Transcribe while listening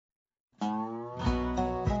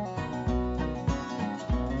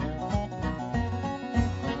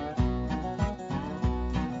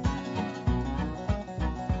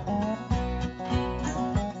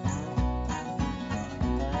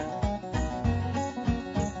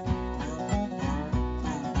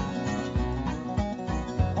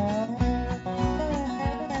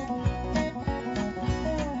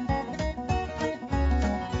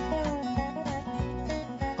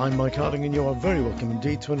I'm Mike Harding, and you are very welcome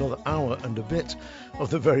indeed to another hour and a bit of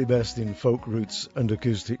the very best in folk roots and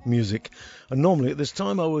acoustic music. And normally at this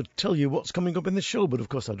time I would tell you what's coming up in the show, but of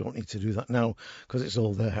course I don't need to do that now because it's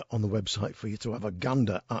all there on the website for you to have a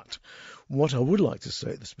gander at. What I would like to say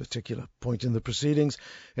at this particular point in the proceedings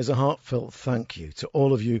is a heartfelt thank you to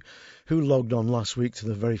all of you who logged on last week to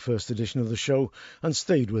the very first edition of the show and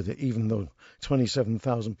stayed with it, even though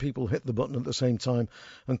 27,000 people hit the button at the same time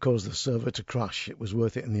and caused the server to crash. It was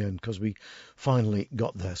worth it in the end because we finally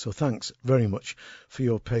got there. So thanks very much for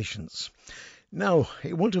your patience. Now,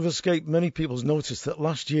 it won't have escaped many people's notice that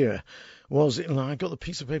last year was, and I got the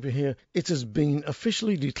piece of paper here, it has been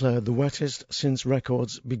officially declared the wettest since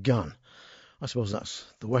records began. I suppose that's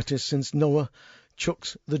the wettest since Noah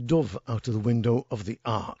chucks the dove out of the window of the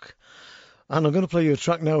ark. And I'm going to play you a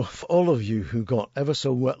track now for all of you who got ever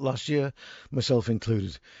so wet last year, myself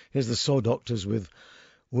included. Here's the Saw Doctors with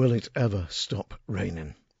Will It Ever Stop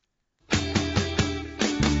Raining?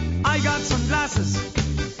 I got some glasses,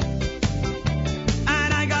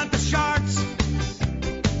 and I got the shorts.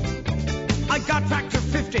 I got Factor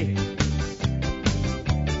 50,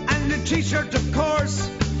 and a t-shirt, of course.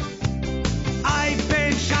 I've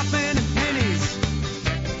been shopping at Penny's.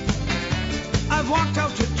 I've walked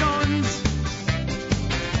out to John's.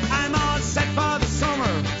 I'm all set for the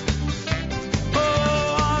summer.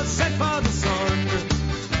 Oh, all set for the sun.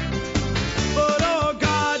 But oh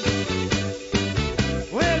God,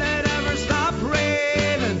 will it ever stop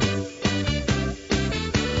raining?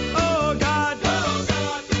 Oh God,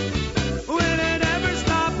 will it ever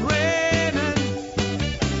stop raining?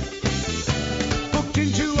 Booked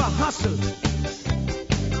into a hostel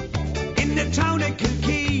in the town of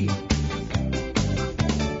Kilkee.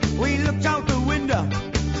 We looked out the window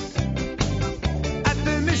at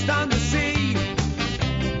the mist on the sea.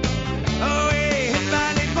 Oh, we hit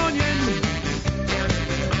Ballybunion.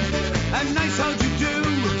 And nice how'd you do?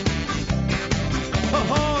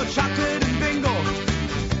 Oh, chocolate and bingo.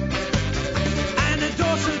 And a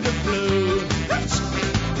dose of the blue.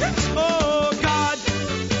 Oh, God,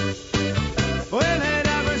 will it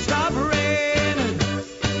ever stop raining?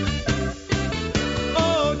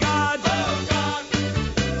 Oh, God,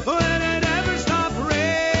 will it ever stop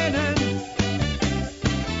raining?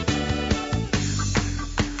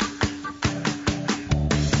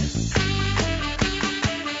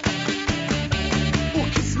 Oh,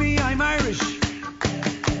 kiss me, I'm Irish.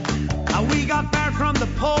 And we got back from the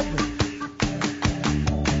pub.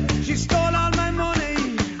 She stole all my money,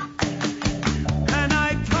 and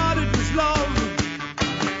I thought it was love.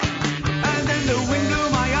 And then the window,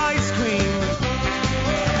 my ice cream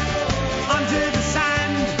onto the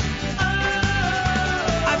sand.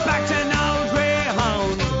 I backed an old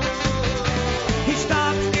greyhound. He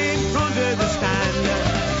stopped in front of the stand.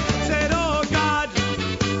 Said, oh God,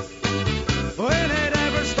 will it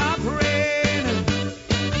ever stop raining?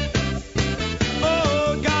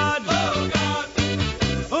 Oh God,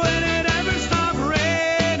 will it ever stop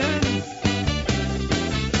raining?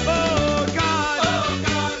 Oh God,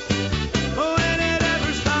 will it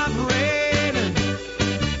ever stop raining?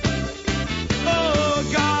 Oh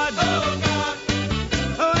God,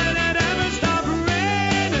 will it ever stop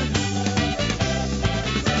raining?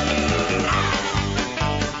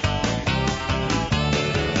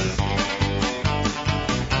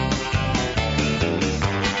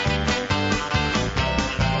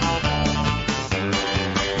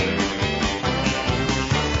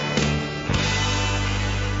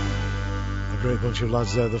 A great bunch of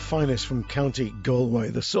lads there, the finest from County Galway,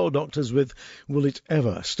 the Saw Doctors with Will It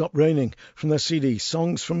Ever Stop Raining from their CD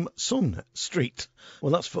Songs from Sun Street.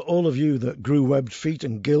 Well, that's for all of you that grew webbed feet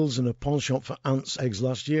and gills in a pawn shop for ants' eggs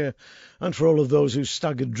last year, and for all of those who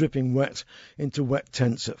staggered dripping wet into wet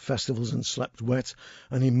tents at festivals and slept wet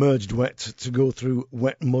and emerged wet to go through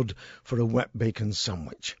wet mud for a wet bacon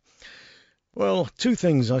sandwich. Well, two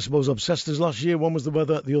things, I suppose, obsessed us last year. One was the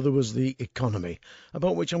weather, the other was the economy,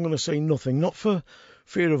 about which I'm going to say nothing, not for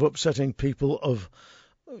fear of upsetting people of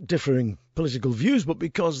differing political views, but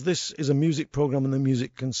because this is a music programme and the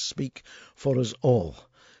music can speak for us all.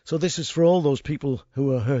 So this is for all those people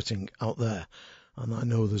who are hurting out there. And I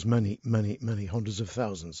know there's many, many, many hundreds of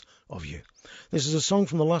thousands of you. This is a song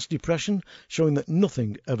from the last Depression, showing that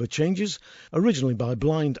nothing ever changes. Originally by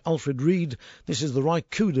blind Alfred Reed, this is the Ry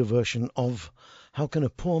Cooder version of How Can a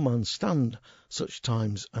Poor Man Stand Such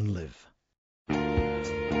Times and Live?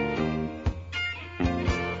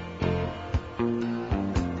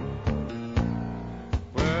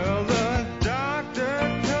 Well, the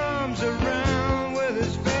doctor comes around with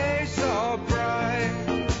his face all bright,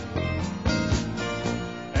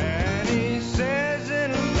 and he says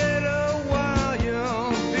in a little while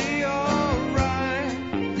you'll be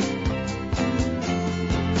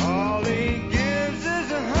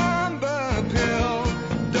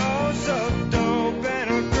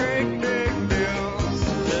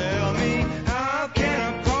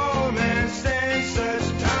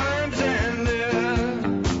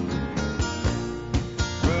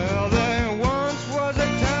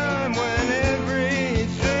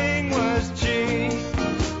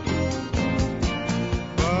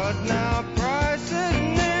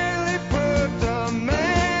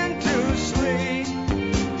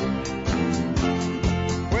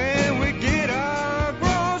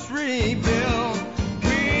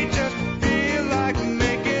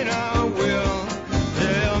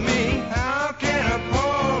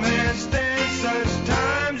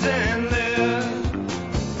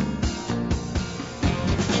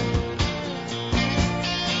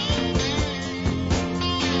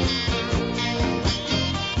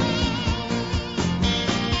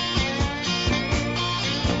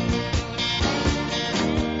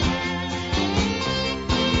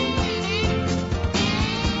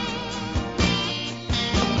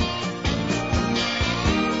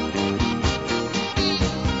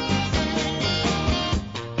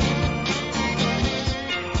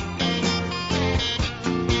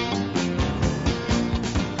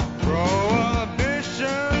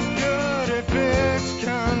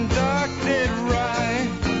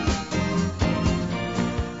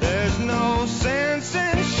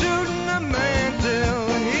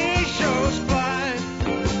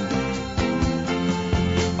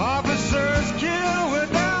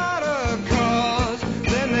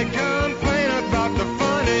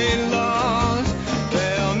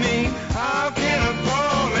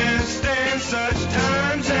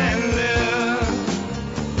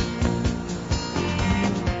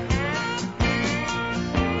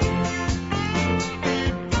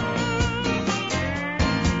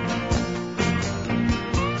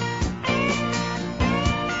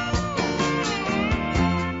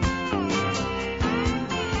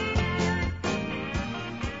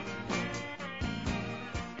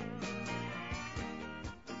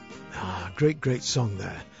Great song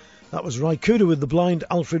there. That was Ry Cooder with the blind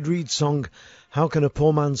Alfred Reed song, How Can a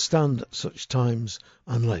Poor Man Stand at Such Times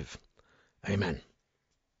and Live? Amen.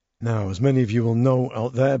 Now, as many of you will know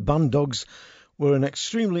out there, Band Dogs were an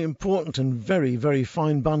extremely important and very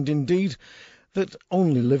fine band indeed that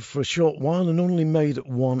only lived for a short while and only made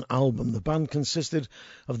one album. The band consisted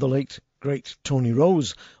of the late great Tony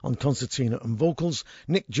Rose on concertina and vocals,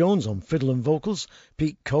 Nick Jones on fiddle and vocals,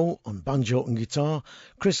 Pete Coe on banjo and guitar,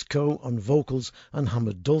 Chris Coe on vocals and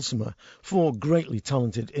hammered dulcimer. Four greatly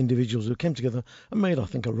talented individuals who came together and made, I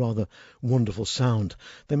think, a rather wonderful sound.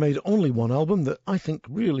 They made only one album that I think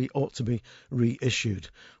really ought to be reissued.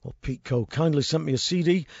 Well, Pete Coe kindly sent me a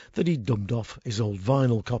CD that he dubbed off his old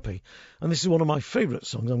vinyl copy. And this is one of my favourite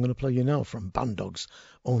songs I'm going to play you now from Band Dogs'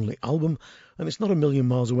 only album. And it's not a million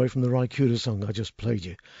miles away from the Ry Cooder song I just played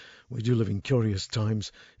you. We do live in curious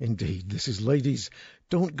times indeed. This is Ladies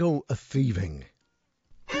Don't Go A-Thieving.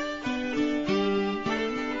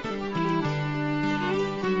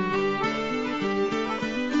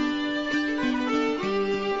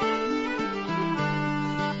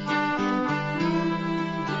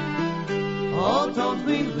 Oh, don't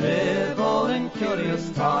we live all in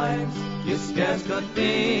curious times? You scarce could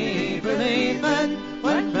be believing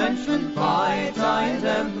when Frenchmen fight and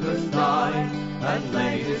emperors die, and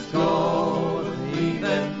ladies go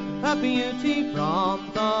a-thieving. A beauty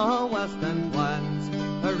from the West End wends,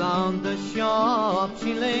 around the shop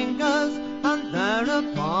she lingers, and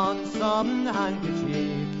thereupon some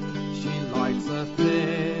handkerchief she likes her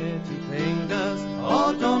pretty fingers.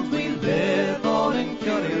 Oh, don't we live all in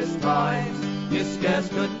curious times? You scarce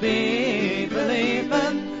could be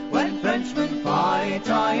believing when Frenchmen fight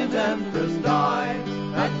and emperors die,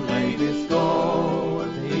 and ladies go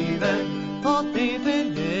a-thieving. For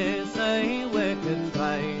thieving is a wicked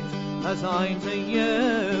trade, as I to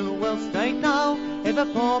you will state now. If a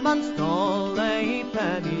poor man stole a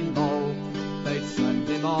penny loaf, they'd send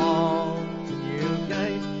him on to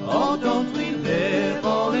Newgate. Oh, don't we live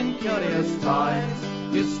all in curious times?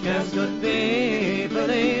 You scarce could be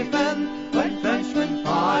believing when Frenchmen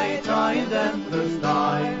fight and emperors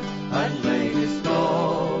die, and ladies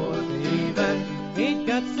go a-thieving. He'd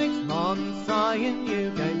get 6 months in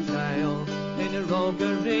Newgate jail, in a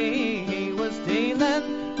roguery he was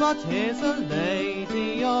dealing. But here's a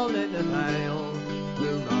lady all in a veil,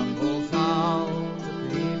 who rambles out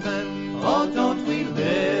a-thieving. Oh, don't we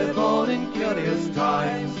live all in curious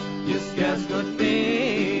times? You scarce could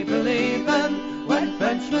be believing when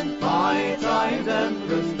Frenchmen fight and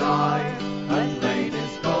emperors die, and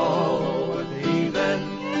ladies go a-thieving.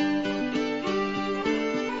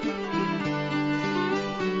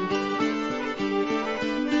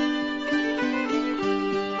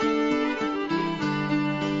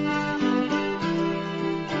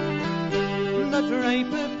 The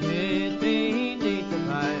draper hid beneath the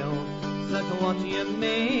veil, said, what do you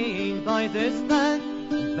mean by this then?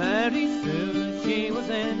 And very soon she was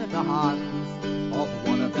in the hands of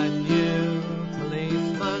one of the new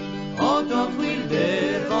policemen. Oh, don't we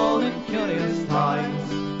live all in curious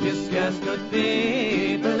times? You scarce could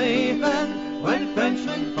be believing when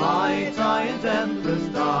Frenchmen fight and emperors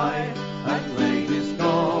die, and ladies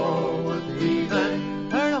go a-thieving.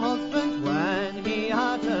 Her husband, when he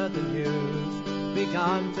had heard the news,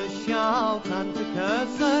 began to shout and to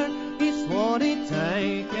curse her. He swore he'd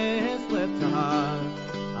take his whip to her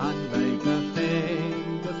and make her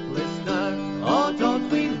fingers blister. Oh, don't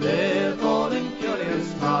we live all in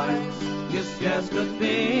curious times? You scarce could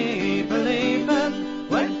be believing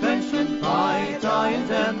when Frenchmen fight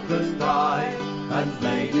and emperors die, and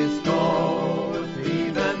ladies go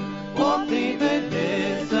a-thieving. For thieving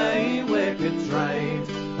is a wicked trade,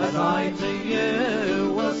 as I to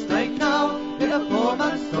you will state now. If a poor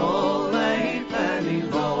man stole a penny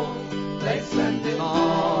loaf, they'd send him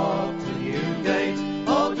off to Newgate.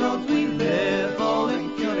 Oh, don't we live all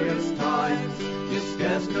in curious times? You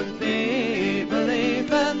scarce could be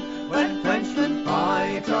believing when Frenchmen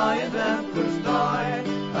fight and emperors die,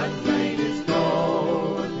 and ladies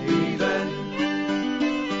go a-thieving.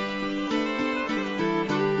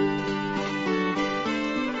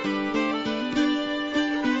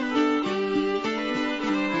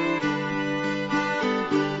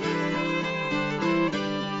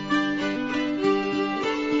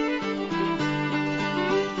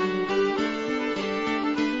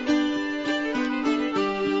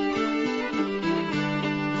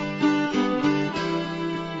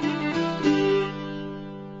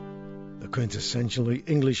 Quintessentially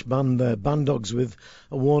English band there, Band Dogs, with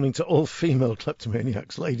a warning to all female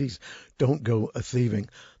kleptomaniacs. Ladies, don't go a-thieving.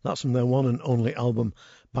 That's from their one and only album,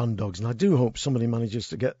 Band Dogs, and I do hope somebody manages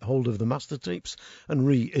to get hold of the master tapes and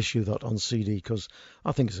reissue that on CD, because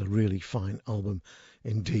I think it's a really fine album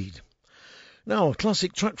indeed. Now, a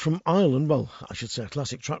classic track from Ireland, well, I should say a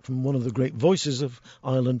classic track from one of the great voices of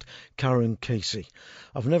Ireland, Karen Casey.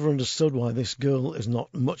 I've never understood why this girl is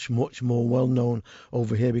not much more well known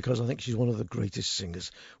over here, because I think she's one of the greatest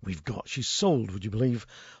singers we've got. She's sold, would you believe,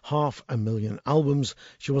 500,000 albums.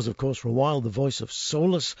 She was, of course, for a while the voice of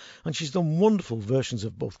Solus, and she's done wonderful versions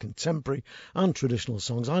of both contemporary and traditional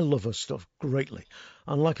songs. I love her stuff greatly.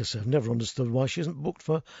 And like I said, I've never understood why she isn't booked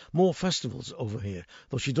for more festivals over here,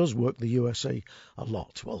 though she does work the USA a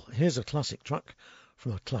lot. Well, here's a classic track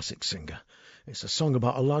from a classic singer. It's a song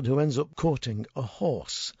about a lad who ends up courting a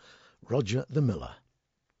horse, Roger the Miller.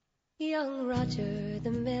 Young Roger the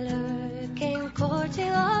Miller came courting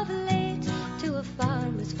of late to a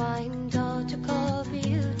farmer's fine daughter called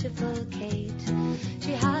Beautiful Kate.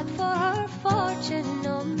 She had for her fortune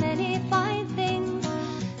no many fine things,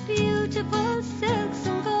 beautiful silks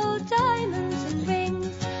and gold diamonds and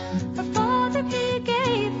rings. Her father he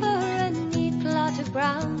gave her a neat plot of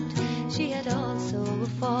ground. She had also a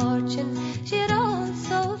fortune, she had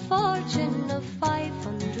also a fortune of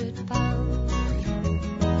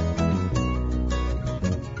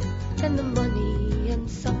 £500. And the money and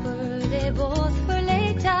supper they both were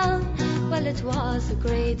laid down. Well, it was a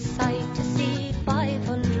great sight to see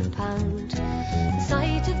 £500. The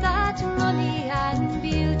sight of that money and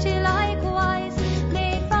beauty likewise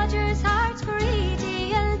made Roger's heart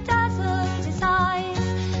greedy and dazzled his eyes.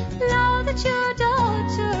 Now that your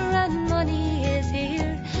daughter and money is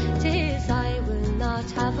here, 'tis I will not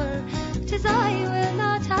have her, 'tis I will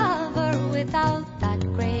not have her without that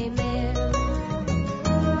grey mare.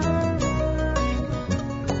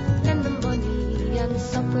 And the money and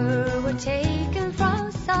supper were taken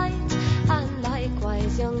from sight, and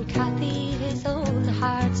likewise young Cathy his own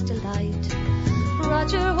heart's delight.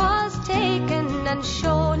 Roger was taken and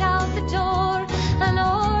shown out the door, and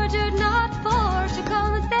ordered not for to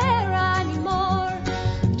come there any more.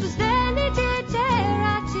 'Twas then he did tear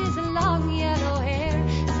at his long yellow hair,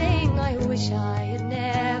 saying, I wish I had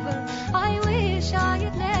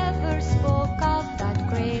never spoke of that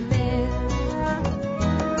grey mare.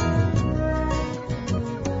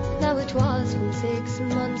 Now it was when 6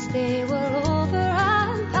 months they were over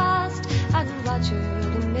and past, and Roger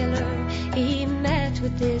the Miller he met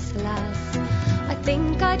with this lass. I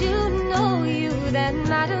think I do know you then,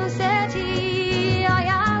 madam, said he. I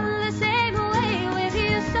am the same way with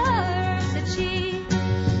you, sir, said she.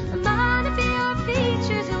 A man of your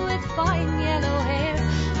features with fine yellow hair.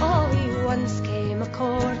 Oh, he once came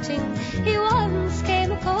a-courting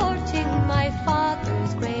my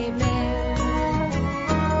father's grey mare.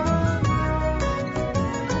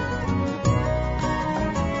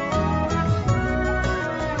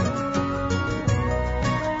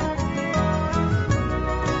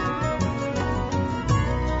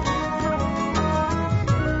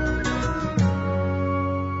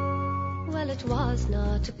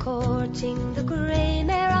 To courting the grey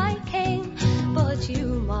mare I came, but you,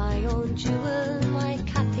 my own jewel, my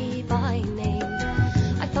Cathy by name.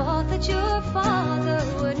 I thought that your father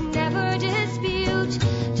would never dispute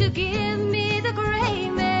to give me the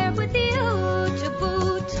grey mare with you to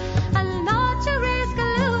boot, and not to risk a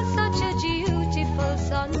lose such a beautiful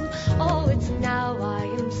son. Oh, it's now I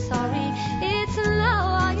am sorry, it's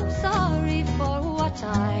now I am sorry for what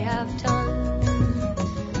I have done.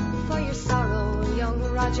 For your sorrow,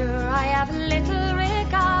 Roger, I have little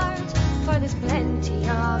regard, for there's plenty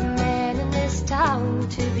of men in this town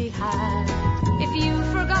to be had. If you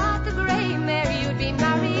forgot the grey mare, you'd be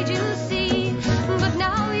married, you see, but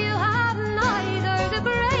now you have neither the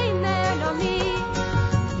grey mare nor me.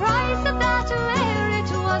 The price of that mare,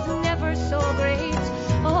 it was never so great.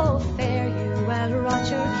 Oh, fare you well,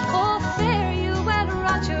 Roger, oh, fare you well,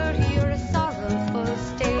 Roger, you're a sorrowful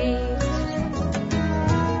state.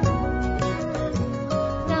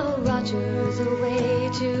 Roger's away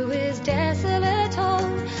to his desolate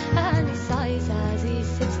home, and he sighs as he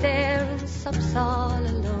sits there and sups all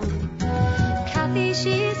alone. Cathy,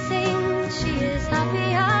 she sings, she is happy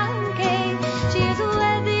and gay. She is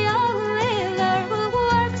with the young miller who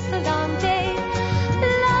works the long day.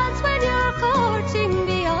 Lads, when you're courting,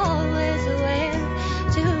 be always aware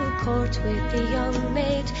to court with the young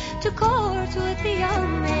maid, to court with the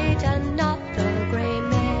young maid, and not the grey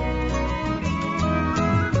mare.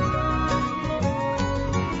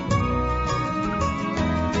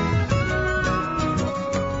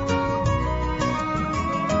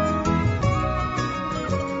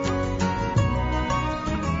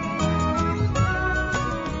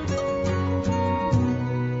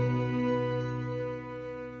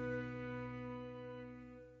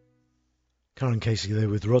 Karen Casey there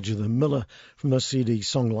with Roger the Miller from her CD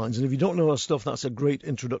Songlines. And if you don't know her stuff, that's a great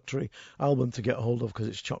introductory album to get hold of because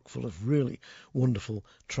it's chock full of really wonderful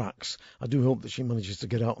tracks. I do hope that she manages to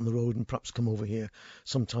get out on the road and perhaps come over here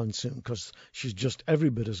sometime soon because she's just every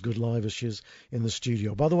bit as good live as she is in the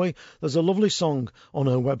studio. By the way, there's a lovely song on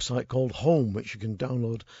her website called Home, which you can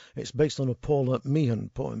download. It's based on a Paula Meehan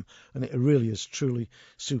poem, and it really is truly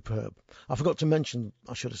superb. I forgot to mention,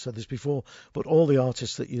 I should have said this before, but all the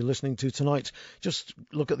artists that you're listening to tonight, just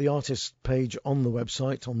look at the artist page on the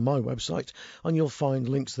website, on my website, and you'll find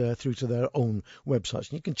links there through to their own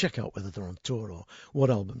websites. And you can check out whether they're on tour or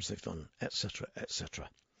what albums they've done, etc., etc.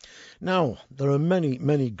 Now, there are many,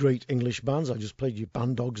 many great English bands. I just played you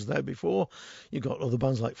Band Dogs there before. You've got other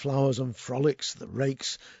bands like Flowers and Frolics, The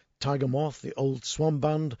Rakes, Tiger Moth, the Old Swan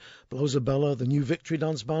Band, Blowsabella, the New Victory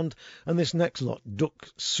Dance Band, and this next lot, Duck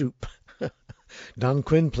Soup. Dan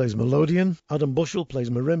Quinn plays melodeon, Adam Bushell plays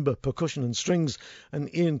marimba, percussion and strings,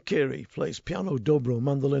 and Ian Carey plays piano, dobro,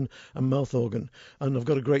 mandolin and mouth organ. And I've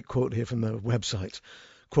got a great quote here from their website.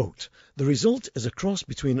 Quote, "The result is a cross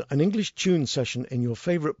between an English tune session in your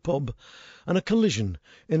favourite pub and a collision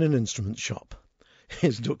in an instrument shop."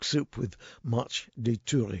 Here's Duck Soup with March des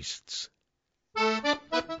Touristes.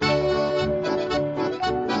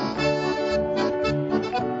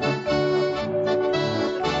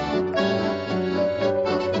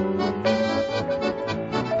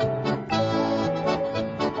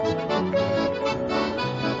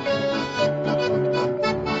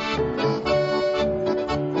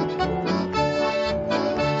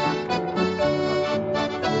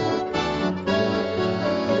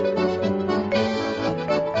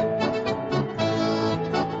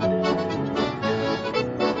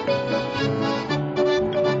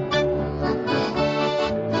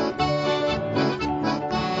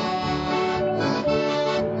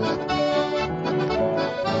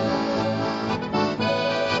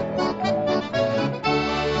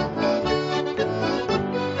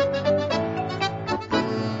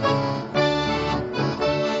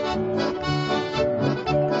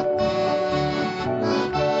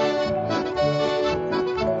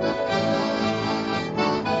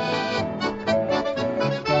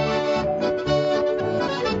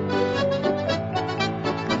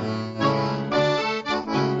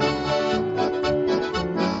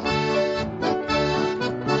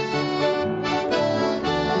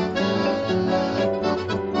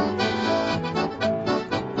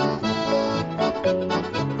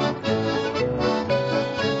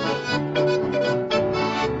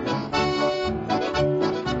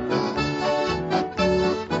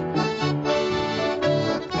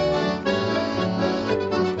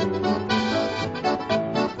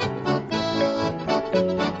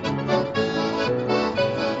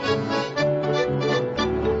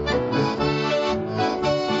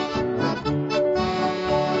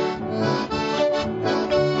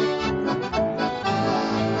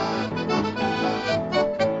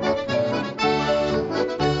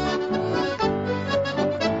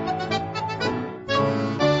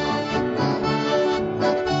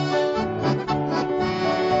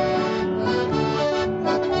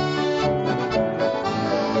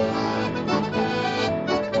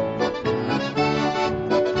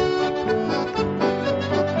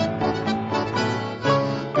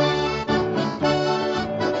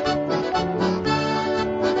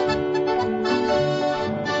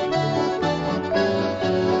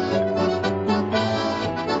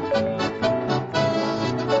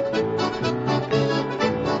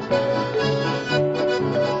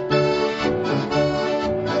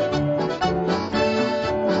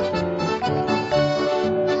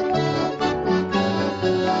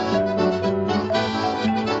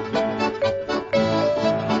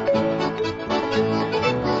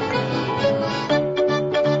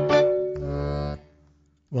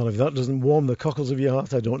 If that doesn't warm the cockles of your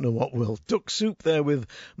heart, I don't know what will. Duck Soup there with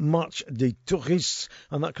March des Touristes,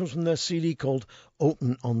 and that comes from their CD called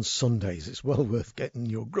Open on Sundays. It's well worth getting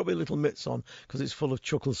your grubby little mitts on because it's full of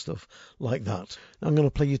chuckle stuff like that. Now I'm going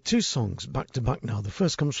to play you two songs back to back now. The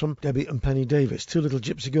first comes from Debbie and Penny Davis, two little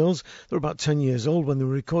gypsy girls. They're about 10 years old when they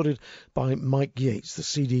were recorded by Mike Yates. The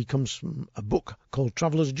CD comes from a book called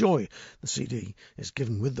Traveller's Joy. The CD is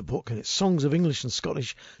given with the book, and it's songs of English and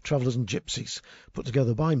Scottish travellers and gypsies, put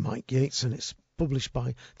together by Mike Yates, and it's published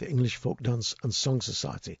by the English Folk Dance and Song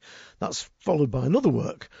Society. That's followed by another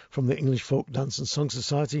work from the English Folk Dance and Song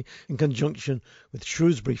Society in conjunction with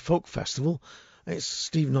Shrewsbury Folk Festival. It's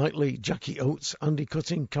Steve Knightley, Jackie Oates, Andy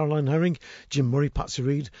Cutting, Caroline Herring, Jim Murray, Patsy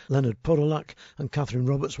Reed, Leonard Podolak and Catherine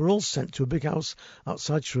Roberts were all sent to a big house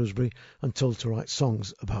outside Shrewsbury and told to write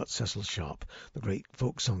songs about Cecil Sharp, the great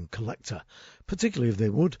folk song collector, particularly if they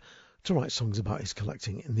would to write songs about his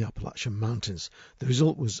collecting in the Appalachian Mountains. The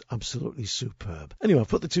result was absolutely superb. Anyway, I've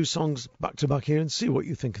put the two songs back to back here and see what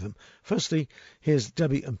you think of them. Firstly, here's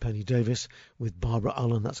Debbie and Penny Davis with Barbara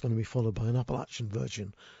Allen. That's going to be followed by an Appalachian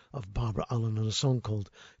version of Barbara Allen and a song called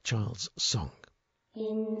Child's Song.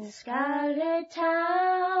 In the scarlet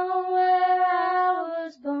town where I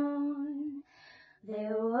was born,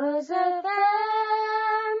 there was a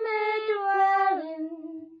family dwelling,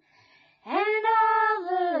 and all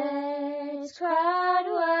the lads cried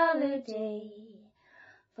well a day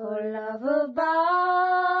for love of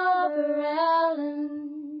Barbara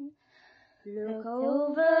Allen. Look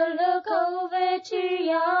over to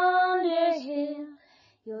yonder hill,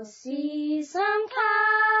 you'll see some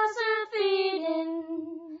cows are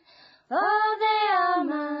feeding, for they are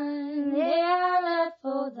mine, they are left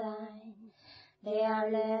for thine, they are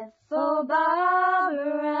left for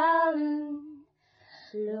Barbara Allen.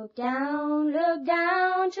 Look down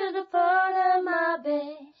to the foot of my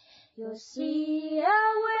bed, you'll see a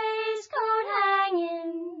waistcoat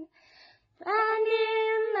hanging, and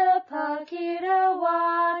in the pocket a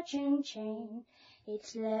watch and chain,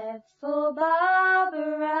 it's left for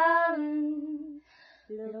Barbara Allen.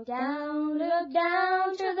 Look down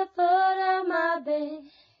to the foot of my bed,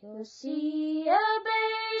 you'll see a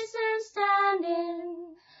basin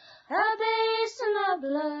standing, a basin of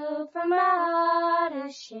blood from my heart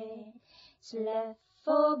has shed, it's left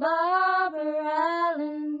for Barbara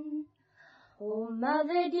Allen. Oh,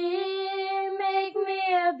 mother dear, make me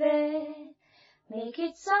a bed, make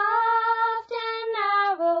it soft and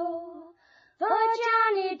narrow, for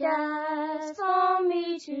Johnny dies for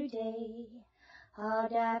me today, I'll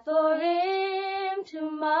die for him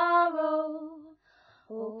tomorrow.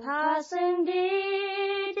 Oh, parson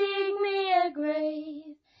dear, dig me a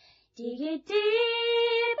grave, dig it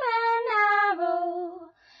deep and narrow,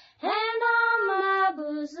 and on my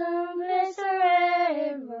bosom place a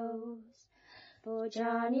red rose, for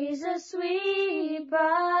Johnny's a sweet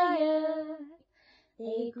briar.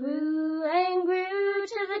 They grew and grew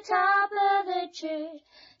to the top of the church,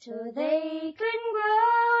 till they couldn't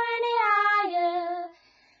grow any higher.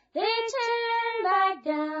 They turned back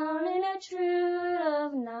down in a true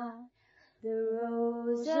love knot, the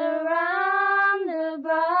rose around the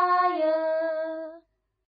briar.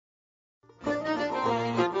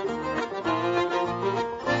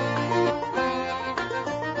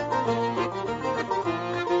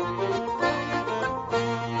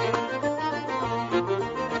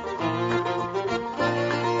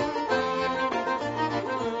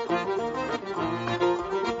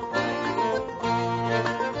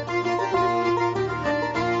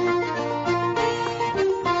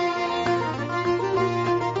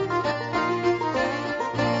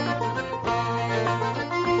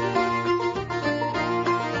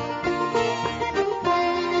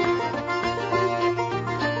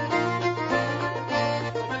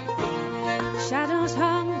 Shadows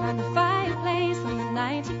hung on the fireplace on the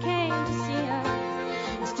night you came to see us.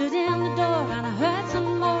 I stood in the door and I heard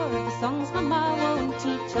some more of the songs Mama won't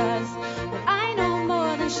teach us. But I know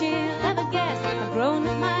more than she'll ever guess. I've grown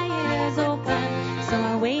with my ears open, so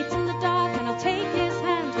I'll wait in the dark and I'll take his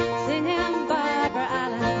hand, singing Barbara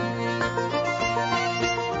Allen.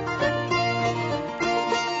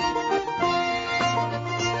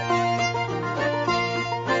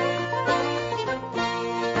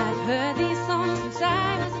 I've heard these songs since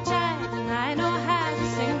I was a child, and I know how to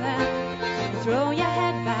sing them. Throw your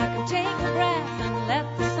head back and take a breath and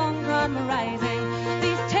let the song come rising.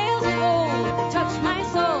 These tales of old, they touch my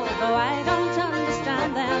soul, though I don't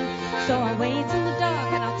understand them. So I'll wait in the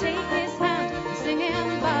dark and I'll take his hand,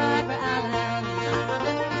 singing Barbara Allen.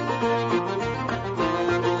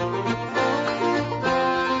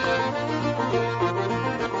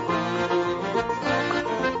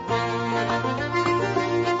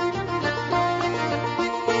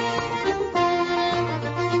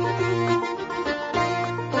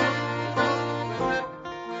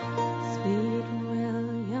 Speed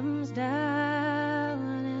Williams down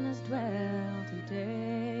in his dwell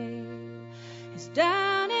today. He's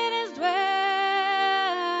down in his dwell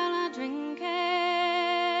a drinking.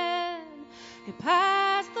 He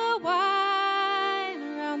passed the wine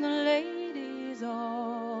around the ladies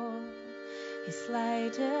all. He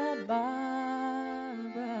slighted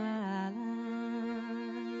Barbara Allen.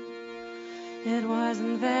 It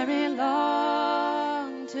wasn't very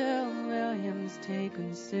long till William's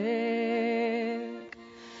taken sick.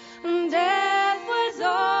 Death was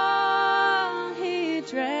all he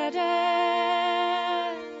dreaded.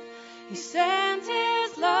 He sent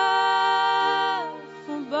his love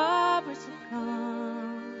for Barbara to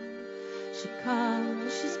come. She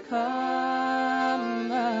comes, she's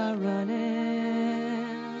come around.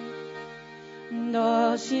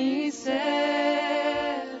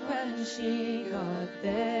 when she got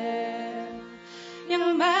there.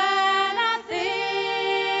 Young man, I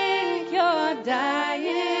think you're dying.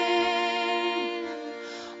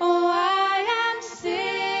 Oh, I am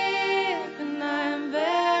sick and I am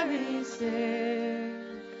very sick.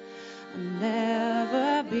 I'll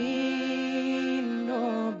never be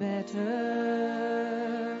no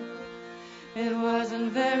better. It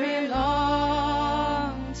wasn't very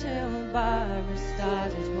long till Barbara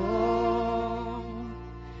started home.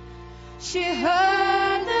 She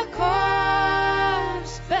heard the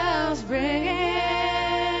corpse bells ringing,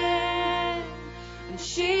 and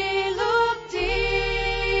she looked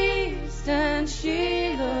east and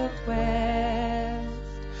she looked west,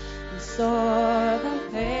 and saw the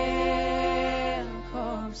pale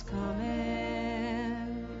corpse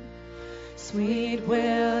coming. Sweet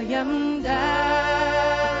William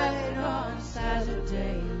died on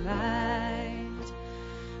Saturday night,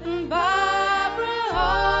 and Barbara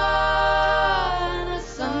on a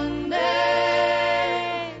Sunday.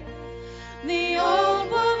 The old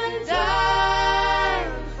woman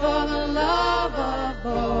died for the love of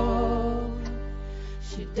both.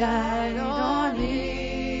 She died on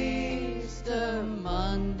Easter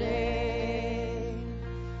Monday.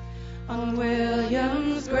 On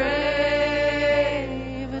William's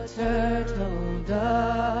grave a turtle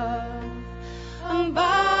dove, on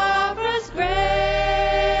Barbara's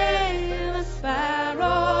grave a sparrow.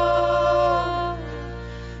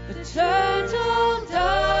 The turtle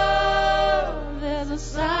dove is a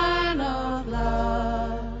sign of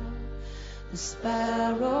love. The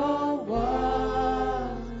sparrow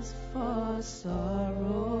was for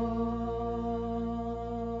sorrow.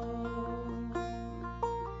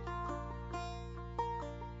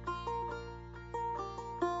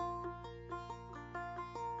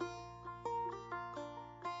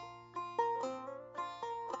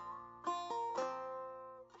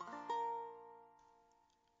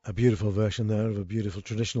 A beautiful version there of a beautiful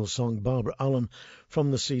traditional song, Barbara Allen,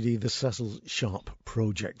 from the CD The Cecil Sharp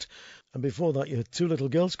Project. And before that, you had two little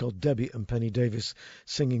girls called Debbie and Penny Davis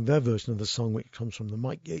singing their version of the song, which comes from the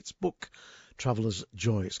Mike Yates book, Traveller's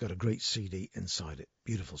Joy. It's got a great CD inside it.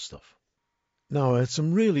 Beautiful stuff. Now, I had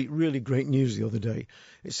some really, really great news the other day.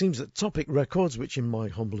 It seems that Topic Records, which in my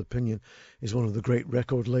humble opinion is one of the great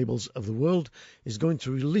record labels of the world, is going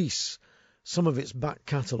to release some of its back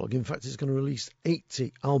catalogue. In fact, it's going to release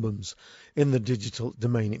 80 albums in the digital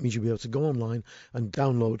domain. It means you'll be able to go online and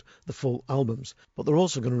download the full albums. But they're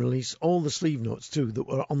also going to release all the sleeve notes too that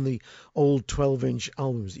were on the old 12-inch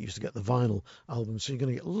albums that used to get the vinyl albums. So you're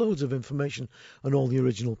going to get loads of information and all the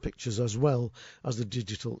original pictures as well as the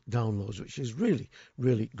digital downloads, which is really,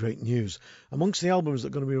 really great news. Amongst the albums that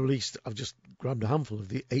are going to be released, I've just grabbed a handful of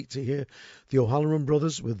the 80 here. The O'Halloran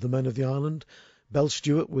Brothers with The Men of the Island, Bell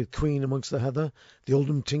Stewart with Queen Amongst the Heather, the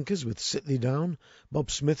Oldham Tinkers with Sit Thee Down,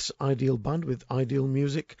 Bob Smith's Ideal Band with Ideal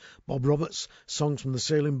Music, Bob Roberts, Songs from the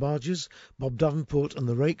Sailing Barges, Bob Davenport and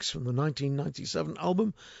the Rakes from the 1997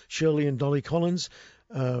 album, Shirley and Dolly Collins,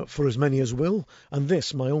 For As Many As Will, and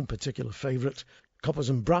this, my own particular favourite, Coppers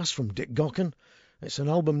and Brass from Dick Gaughan. It's an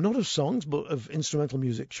album not of songs but of instrumental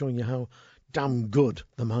music, showing you how damn good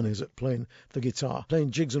the man is at playing the guitar,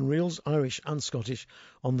 playing jigs and reels, Irish and Scottish,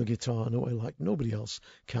 on the guitar in a way like nobody else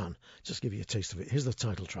can. Just give you a taste of it. Here's the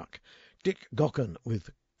title track, Dick Gaughan with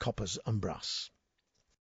Coppers and Brass.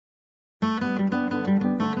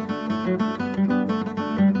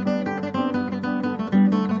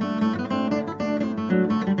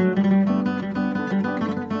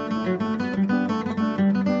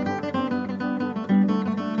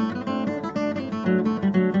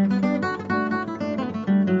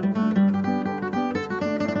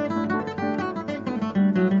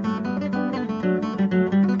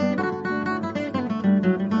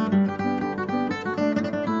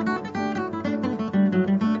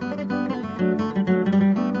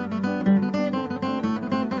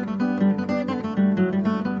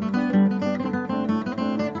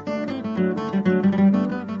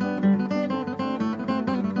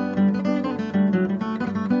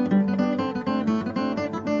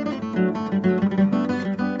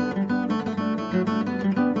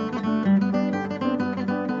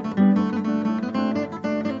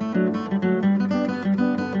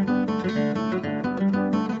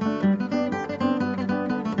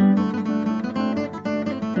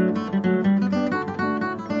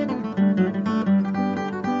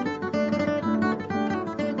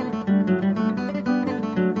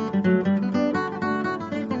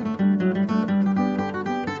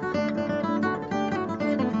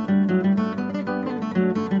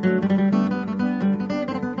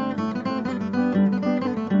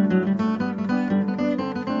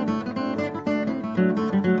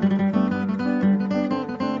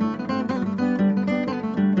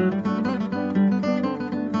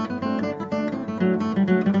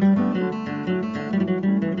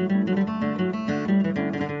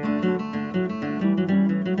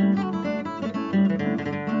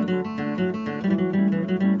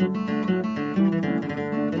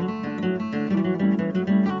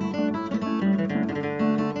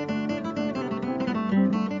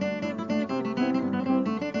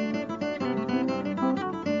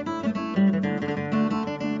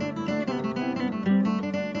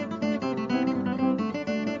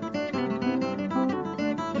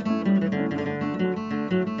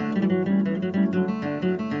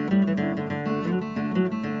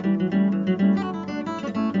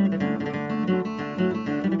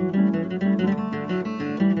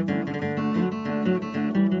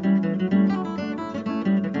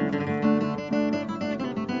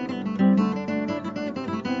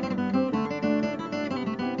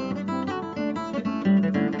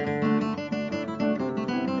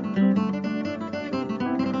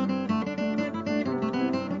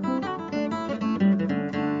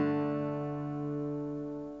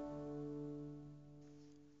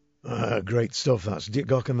 Great stuff. That's Dick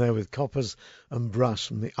Gaughan there with Coppers and Brass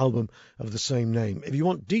from the album of the same name. If you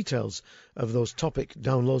want details of those Topic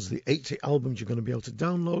downloads, the 80 albums you're going to be able to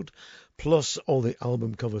download, plus all the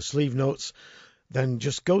album cover sleeve notes, then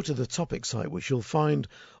just go to the Topic site, which you'll find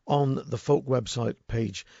on the Folk website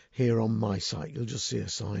page here on my site. You'll just see a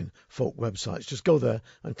sign, Folk websites. Just go there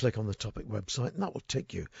and click on the Topic website, and that will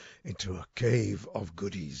take you into a cave of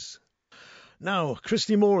goodies. Now,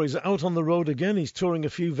 Christy Moore is out on the road again. He's touring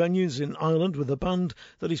a few venues in Ireland with a band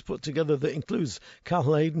that he's put together that includes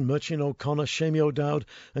Cathal Hayden, Murchie O'Connor, Shamie O'Dowd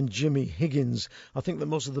and Jimmy Higgins. I think that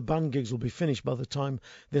most of the band gigs will be finished by the time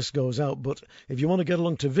this goes out. But if you want to get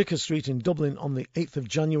along to Vicar Street in Dublin on the 8th of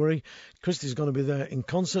January, Christy's going to be there in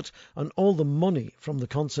concert, and all the money from the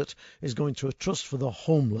concert is going to a trust for the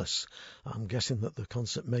homeless. I'm guessing that the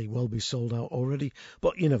concert may well be sold out already,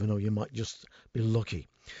 but you never know, you might just be lucky.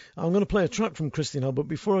 I'm going to play a track from Christy now, but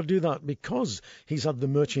before I do that, because he's had the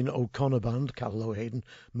Murchie O'Connor band, Cathal O'Hayden,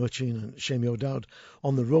 Murchie and Shamie O'Dowd,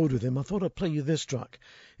 on the road with him, I thought I'd play you this track.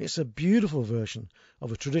 It's a beautiful version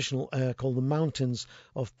of a traditional air called The Mountains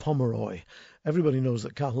of Pomeroy. Everybody knows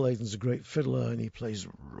that Cathal Hayden's a great fiddler, and he plays,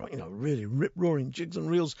 really rip-roaring jigs and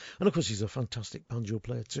reels, and of course he's a fantastic banjo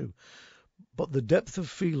player too. But the depth of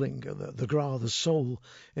feeling, the gra, the soul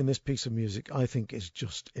in this piece of music, I think is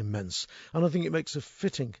just immense. And I think it makes a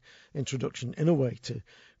fitting introduction, in a way, to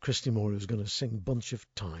Christy Moore, who's going to sing Bunch of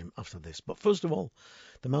Time after this. But first of all,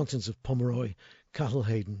 The Mountains of Pomeroy, Cathal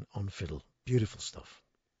Hayden on fiddle. Beautiful stuff.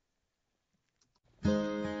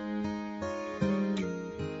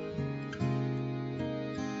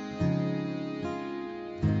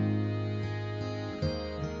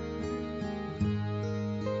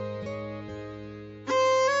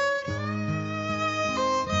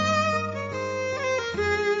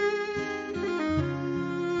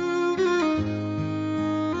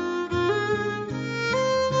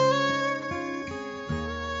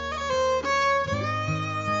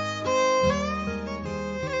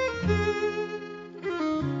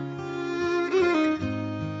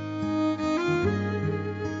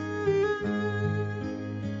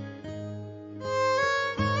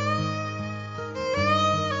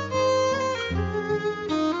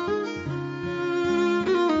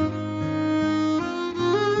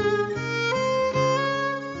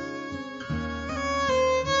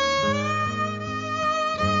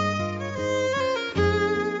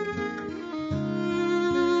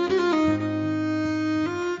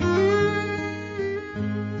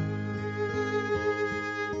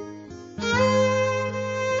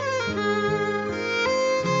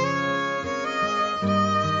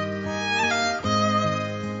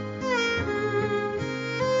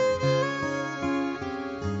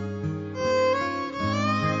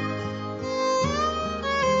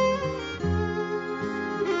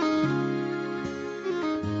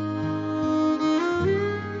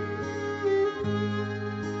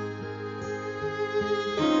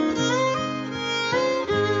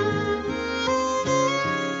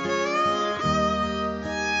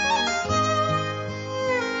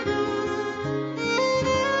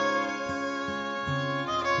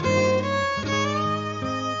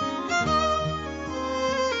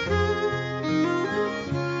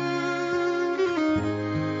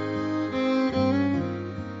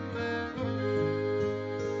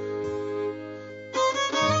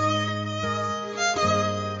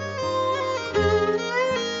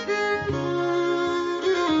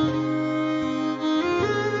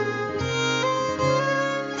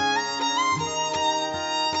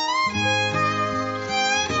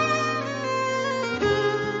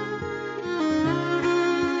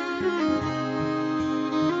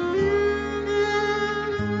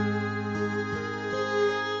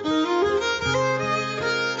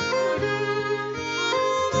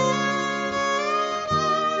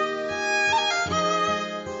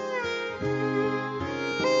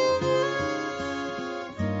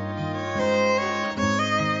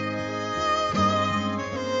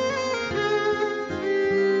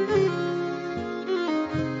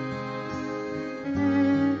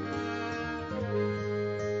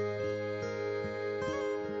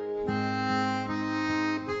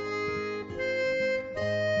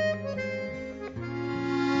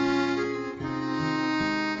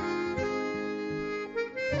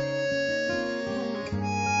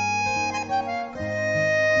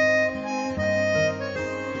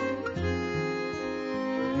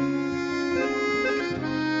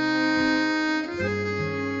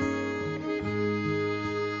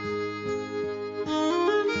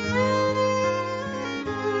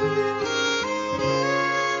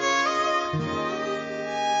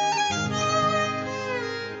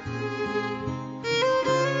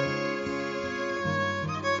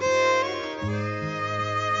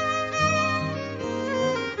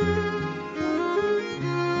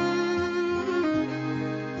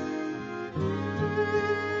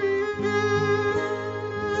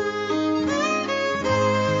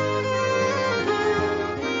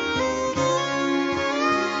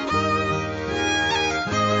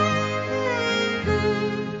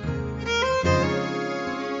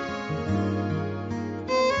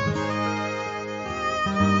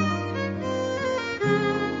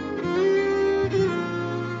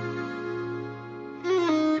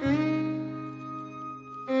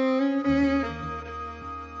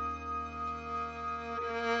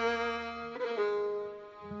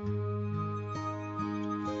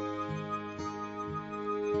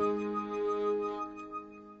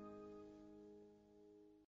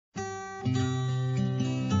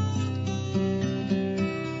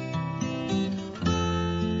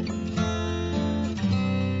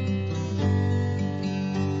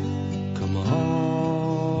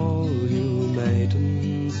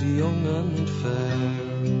 days young and fair.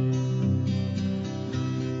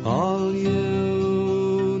 All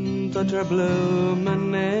you that are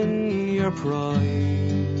blooming in your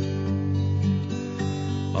pride,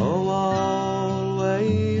 oh,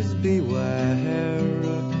 always beware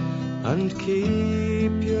and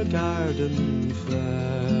keep your garden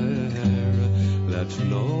fair. Let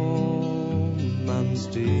no man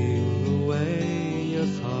steal away your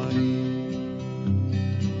time,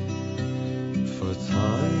 for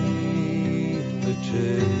time it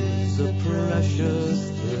is a precious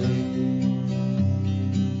thing,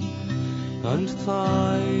 and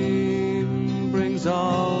time brings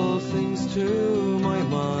all things to my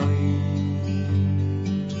mind.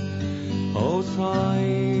 Oh,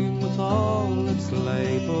 time with all its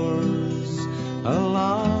labours,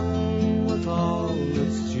 along with all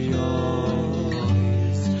its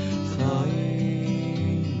joys,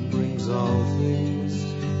 time brings all things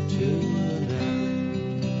to an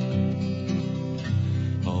end.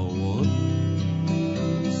 Oh,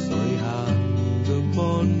 once I had a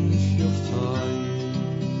bunch of time,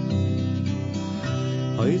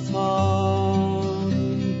 I thought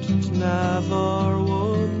it never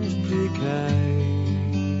would decay,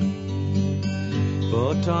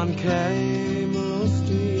 but on came a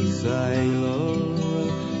rusty sailor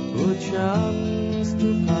who chanced to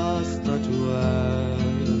pass that way.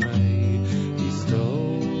 He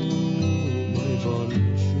stole my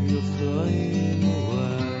bunch of time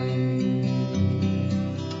away.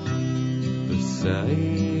 The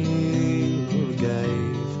sailor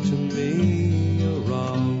gave to me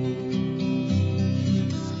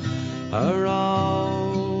a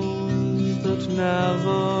rose that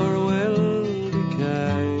never will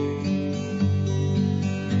decay.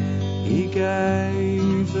 He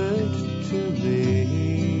gave it to me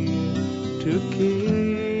to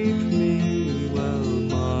keep me well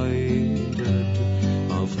minded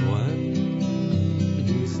of when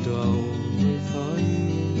he stole my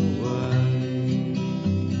time away.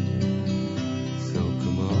 So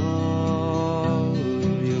come on,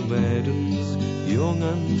 you maidens young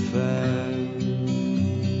and fair,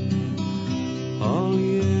 all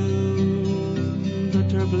you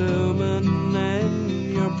that are blooming in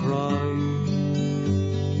your pride,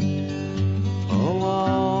 oh,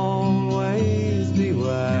 always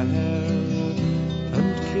beware and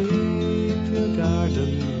keep your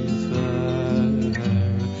garden fair.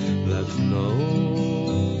 Let no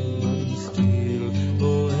man steal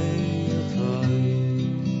away your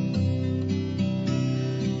time,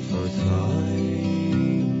 for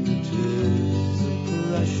time it is a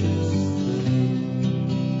precious thing,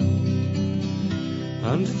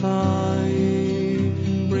 and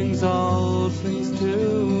time brings all things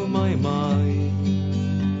to my mind.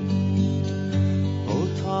 Oh,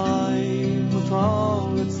 time with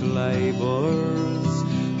all its labours,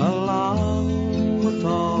 along with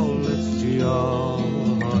all its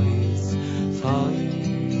joys,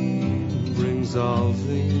 time brings all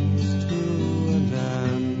things to an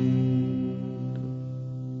end.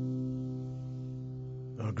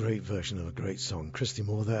 A great version of a great song. Christy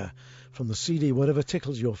Moore there from the CD Whatever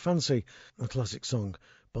Tickles Your Fancy, a classic song,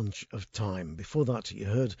 Bunch of Time. Before that you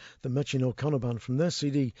heard the Metchin O'Connor Band from their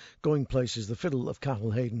CD Going Places, the fiddle of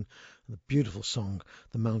Cattle Hayden, and the beautiful song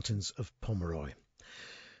The Mountains of Pomeroy.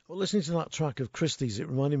 Well, listening to that track of Christy's, it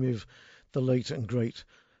reminded me of the late and great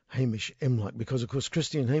Hamish Imlach, because of course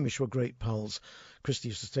Christy and Hamish were great pals. Christy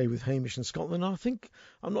used to stay with Hamish in Scotland. I think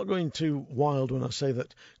I'm not going too wild when I say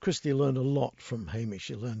that Christy learned a lot from Hamish.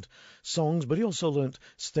 He learned songs, but he also learned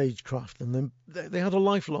stagecraft, and then they had a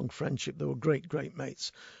lifelong friendship. They were great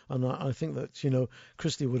mates, and I think that, you know,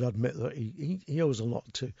 Christy would admit that he owes a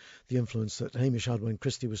lot to the influence that Hamish had when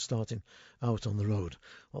Christy was starting out on the road.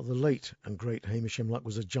 Well, the late and great Hamish Imlach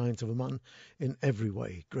was a giant of a man in every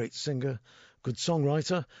way. Great singer, good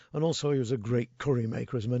songwriter, and also he was a great curry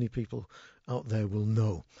maker, as many people out there will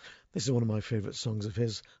know. This is one of my favourite songs of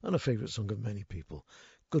his, and a favourite song of many people.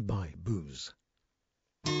 Goodbye, Booze.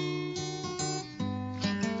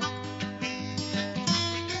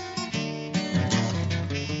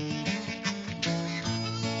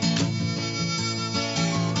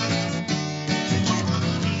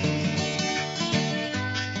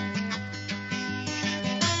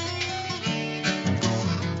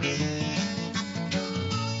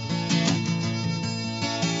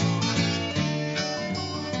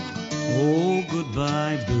 Oh,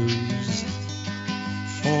 goodbye, booze,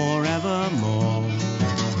 forevermore.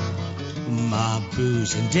 My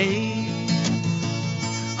boozing days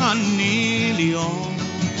are nearly on.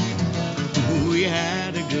 We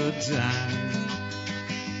had a good time,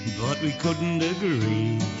 but we couldn't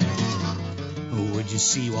agree. Would you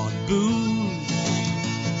see what booze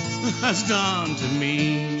has done to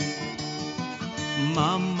me.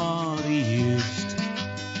 My mother used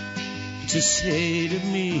to say to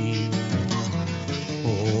me,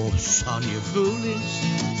 oh, son, you're foolish,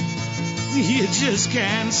 you just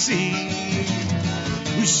can't see.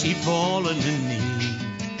 She'd fall on her knee,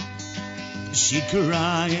 she'd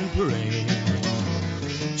cry and pray,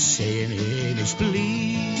 saying, Hamish,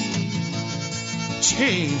 please,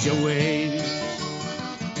 change your ways.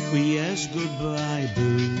 Yes, goodbye,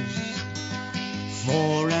 booze,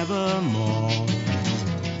 forevermore.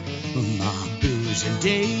 My boozing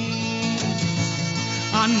days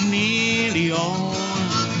are nearly on.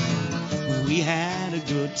 We had a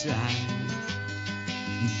good time,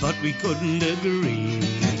 but we couldn't agree.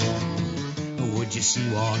 Would you see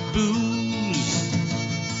what booze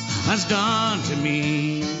has done to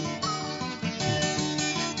me?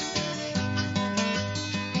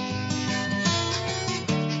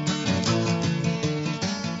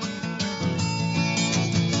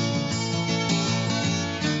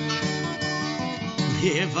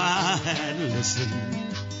 If I had listened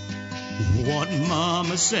what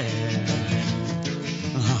Mama said,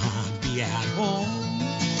 I'd be at home,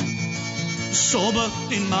 sober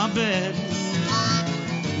in my bed.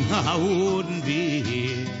 I wouldn't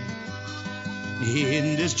be here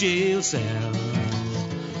in this jail cell.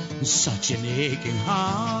 Such an aching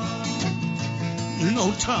heart,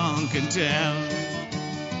 no tongue can tell.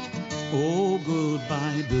 Oh,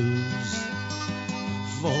 goodbye, booze,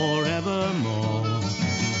 forevermore.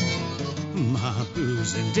 My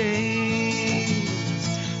boozing days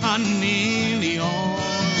are nearly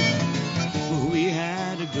on. We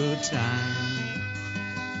had a good time,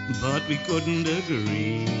 but we couldn't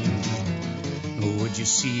agree. Would you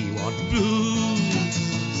see what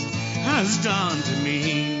booze has done to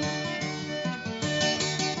me?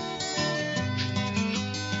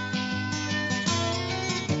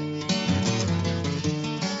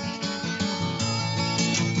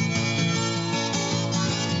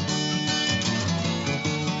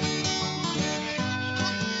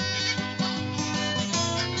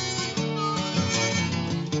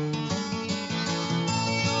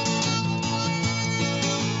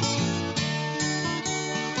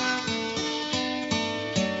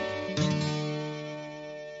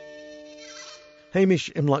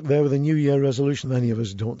 Hamish Imlach there with a New Year resolution many of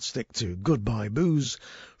us don't stick to. Goodbye Booze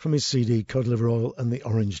from his CD Cod Liver Oil and the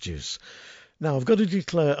Orange Juice. Now, I've got to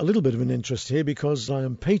declare a little bit of an interest here because I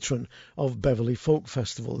am patron of Beverley Folk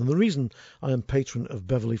Festival. And the reason I am patron of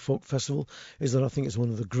Beverley Folk Festival is that I think it's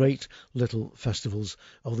one of the great little festivals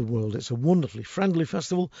of the world. It's a wonderfully friendly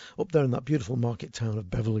festival up there in that beautiful market town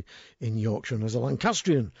of Beverley in Yorkshire. And as a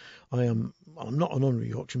Lancastrian, I'm not an honorary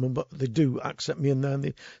Yorkshireman, but they do accept me in there and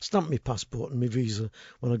they stamp my passport and my visa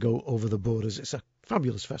when I go over the borders. It's a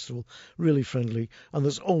fabulous festival, really friendly, and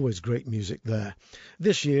there's always great music there.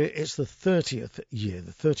 This year it's the 30th year,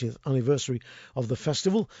 the 30th anniversary of the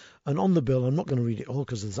festival, and on the bill, I'm not going to read it all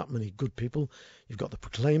because there's that many good people. You've got the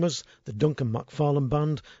Proclaimers, the Duncan McFarlane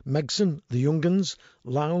Band, Megson, the Young Uns,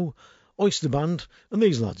 Lau, Oyster Band, and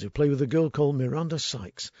these lads who play with a girl called Miranda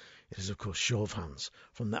Sykes. It is, of course, Show of Hands.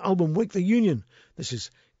 From the album Wake the Union, this is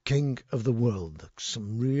King of the World. There's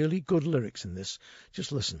some really good lyrics in this.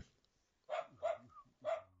 Just listen.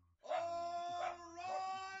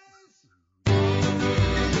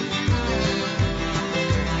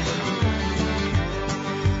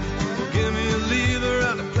 Give me a lever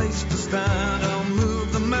and a place to stand. I'll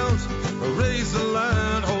move the mountains, I'll raise the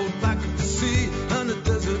land, hold back the sea and the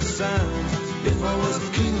desert sand. If I was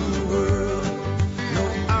the king of the world, no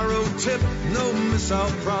arrow tip, no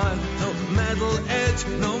missile prime, no metal edge,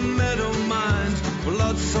 no metal mind,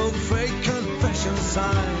 blood so fake, confession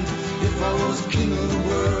signed. If I was king of the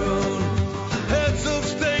world, heads of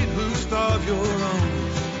state who starve your own,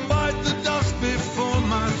 bite the dust before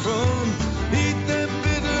my throne, eat them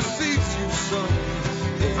bitter seeds you sown.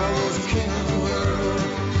 If I was king of the world,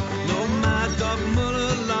 no mad dog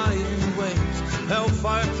muller lying in wait,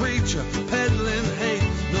 hellfire preacher peddling hate,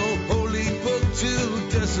 no holy book to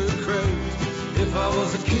desecrate. If I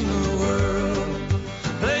was the king of the world,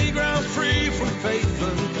 playground free from faith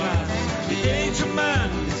and class, the age of man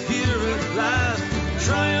is here at last,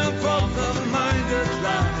 triumph of the mind at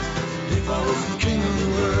last. If I was the king of the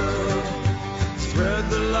world, spread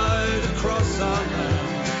the light across our land,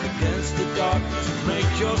 against the darkness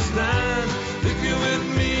make your stand. If you're with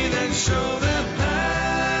me then show them hand.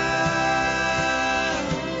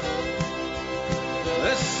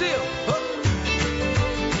 Let's see it.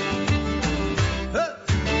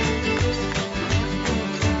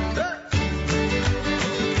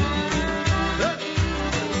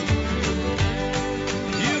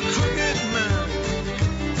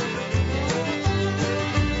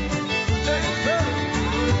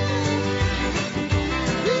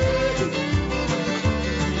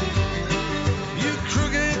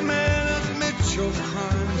 your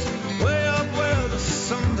crimes. Way up where the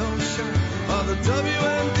sun don't shine, or the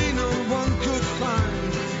WMD no one could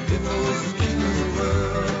find. If I was the king of the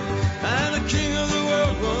world, and the king of the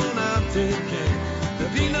world won't abdicate,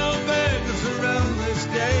 there'd be no beggars around this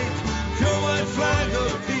gate. Pure white flag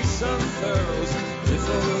of peace unfurls. If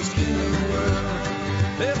I was king of the world,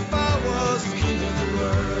 if I was king of the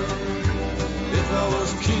world, if I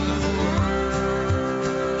was king of the world.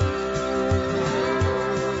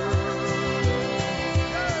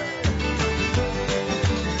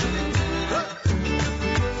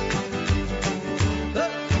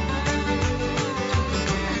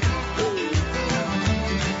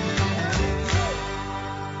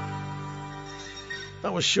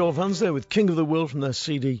 That was Shaw Vans there with King of the World from their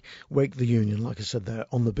CD Wake the Union. Like I said, they're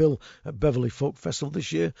on the bill at Beverley Folk Festival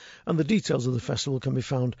this year, and the details of the festival can be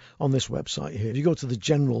found on this website here. If you go to the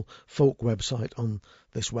general folk website on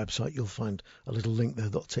this website, you'll find a little link there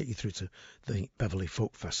that'll take you through to the Beverley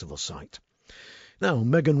Folk Festival site. Now,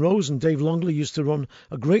 Megan Rose and Dave Longley used to run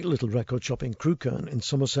a great little record shop in Crewkerne in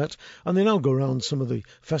Somerset, and they now go around some of the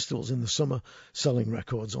festivals in the summer selling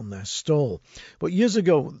records on their stall. But years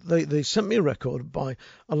ago, they sent me a record by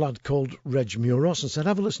a lad called Reg Muros and said,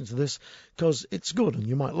 have a listen to this, because it's good and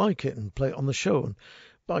you might like it, and play it on the show. And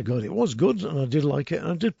by God, it was good, and I did like it,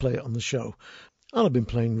 and I did play it on the show. And I've been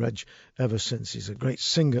playing Reg ever since. He's a great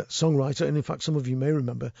singer, songwriter, and in fact, some of you may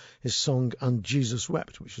remember his song And Jesus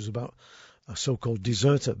Wept, which was about a so-called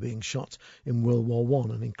deserter being shot in World War I,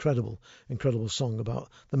 an incredible song about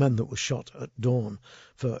the men that were shot at dawn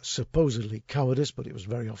for supposedly cowardice, but it was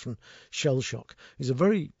very often shell shock. He's a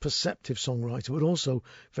very perceptive songwriter, but also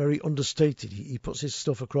very understated. He puts his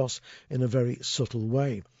stuff across in a very subtle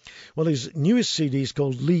way. Well, his newest CD is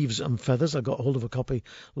called Leaves and Feathers. I got hold of a copy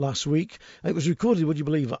last week. It was recorded, would you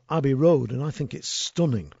believe, at Abbey Road, and I think it's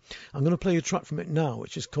stunning. I'm going to play a track from it now,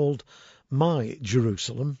 which is called My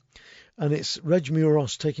Jerusalem. And it's Reg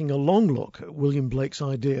Muros taking a long look at William Blake's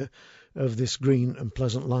idea of this green and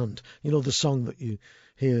pleasant land. You know, the song that you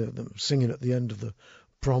hear them singing at the end of the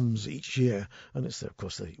proms each year. And it's, of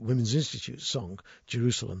course, the Women's Institute song,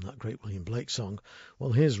 Jerusalem, that great William Blake song.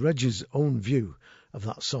 Well, here's Reg's own view of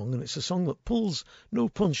that song. And it's a song that pulls no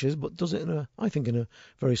punches, but does it, I think, in a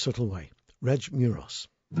very subtle way. Reg Muros.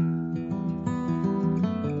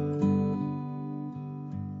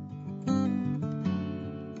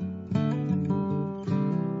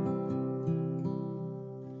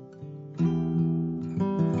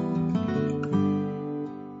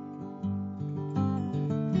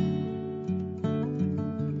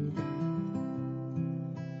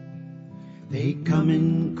 They come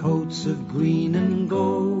in coats of green and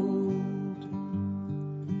gold,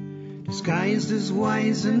 disguised as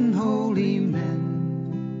wise and holy men,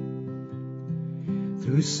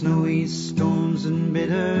 through snowy storms and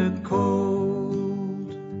bitter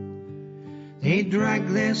cold. They drag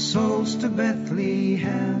their souls to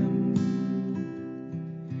Bethlehem,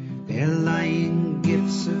 their lying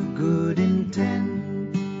gifts of good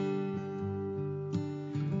intent,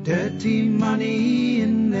 dirty money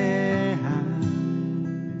in their hands.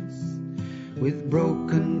 With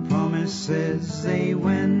broken promises they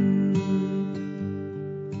went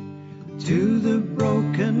to the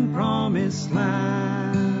broken promised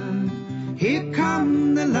land. Here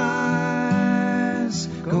come the lies,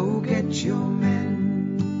 go get your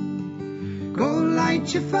men, go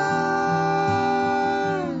light your fires,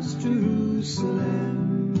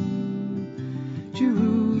 Jerusalem,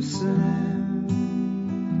 Jerusalem.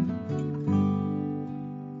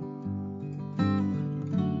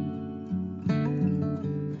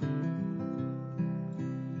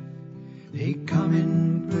 They come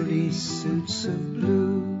in pretty suits of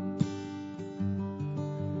blue,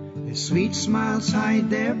 their sweet smiles hide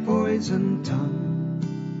their poison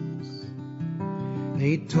tongues.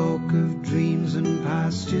 They talk of dreams and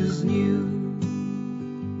pastures new,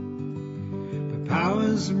 but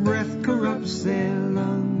power's breath corrupts their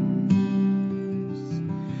lungs.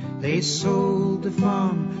 They sold the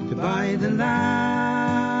farm to buy the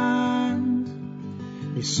land,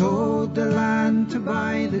 they sold the land to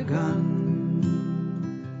buy the gun.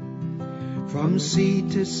 From sea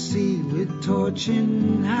to sea with torch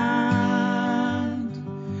in hand,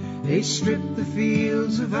 they strip the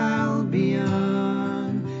fields of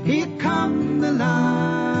Albion. Here come the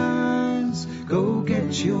lions, go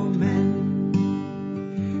get your men,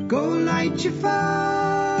 go light your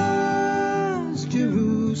fires,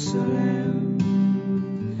 Jerusalem,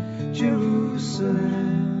 Jerusalem.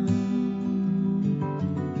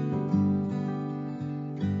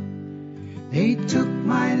 They took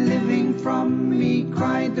my living from me,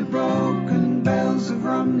 cried the broken bells of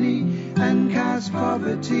Romney. and cast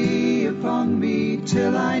poverty upon me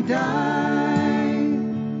till I die.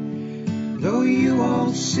 Though you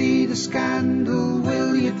all see the scandal,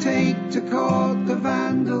 will you take to court the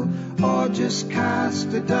vandal, or just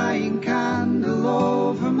cast a dying candle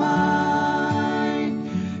over mine?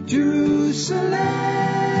 Jerusalem,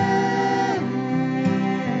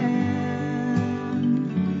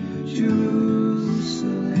 Jerusalem,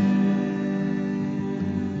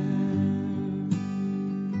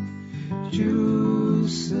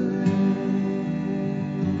 Jerusalem.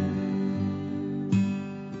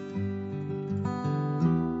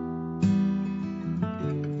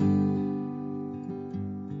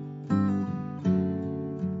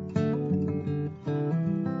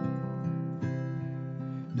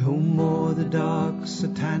 No more the dark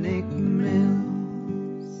satanic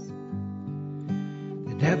mills.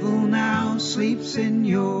 The devil now sleeps in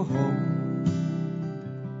your home.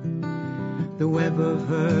 The web of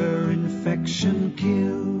her infection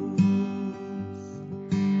kills.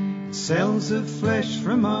 Cells of flesh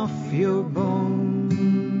from off your bones.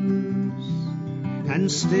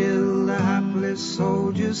 And still the hapless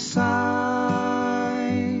soldiers sigh.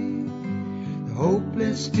 The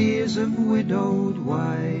hopeless tears of widowed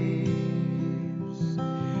wives.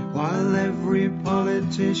 While every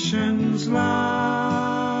politician's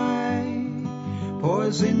lie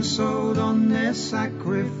pours insult on their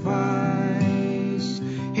sacrifice.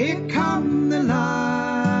 Here come the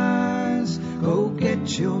lies. Go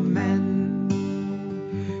get your men.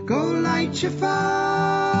 Go light your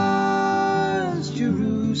fires.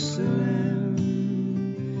 Jerusalem,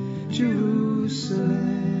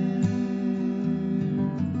 Jerusalem,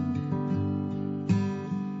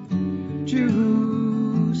 Jerusalem.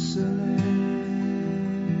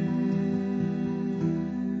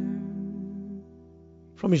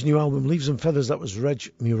 From his new album Leaves and Feathers, that was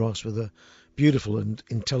Reg Muros with a beautiful and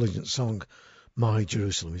intelligent song, My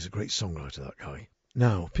Jerusalem. He's a great songwriter, that guy.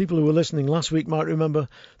 Now, people who were listening last week might remember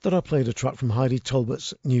that I played a track from Heidi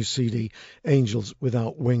Talbot's new CD, Angels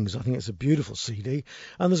Without Wings. I think it's a beautiful CD,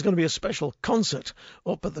 and there's going to be a special concert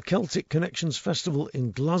up at the Celtic Connections Festival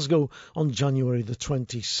in Glasgow on January the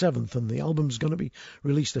 27th, and the album's going to be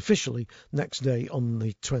released officially next day on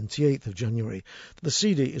the 28th of January. The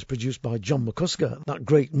CD is produced by John McCusker, that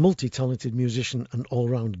great multi-talented musician and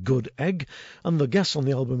all-round good egg, and the guests on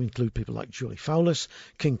the album include people like Julie Fowlis,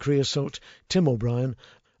 King Creosote, Tim O'Brien,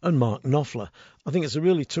 and Mark Knopfler. I think it's a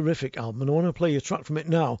really terrific album, and I want to play a track from it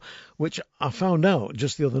now, which I found out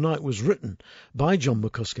just the other night was written by John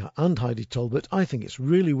McCusker and Heidi Talbot. I think it's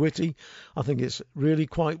really witty, I think it's really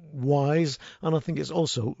quite wise, and I think it's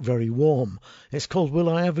also very warm. It's called Will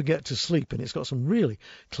I Ever Get to Sleep, and it's got some really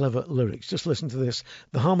clever lyrics. Just listen to this.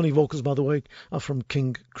 The harmony vocals, by the way, are from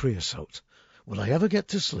King Creosote. Will I ever get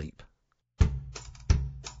to sleep?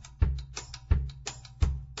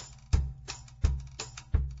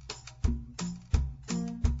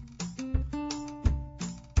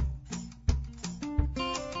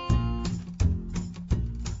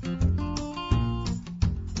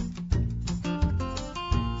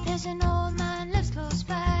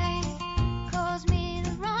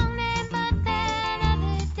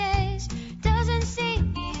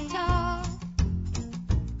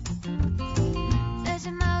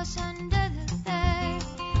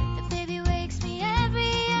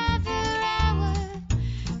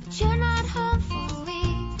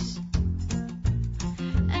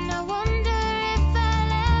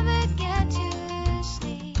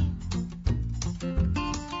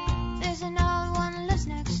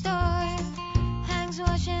 Next door.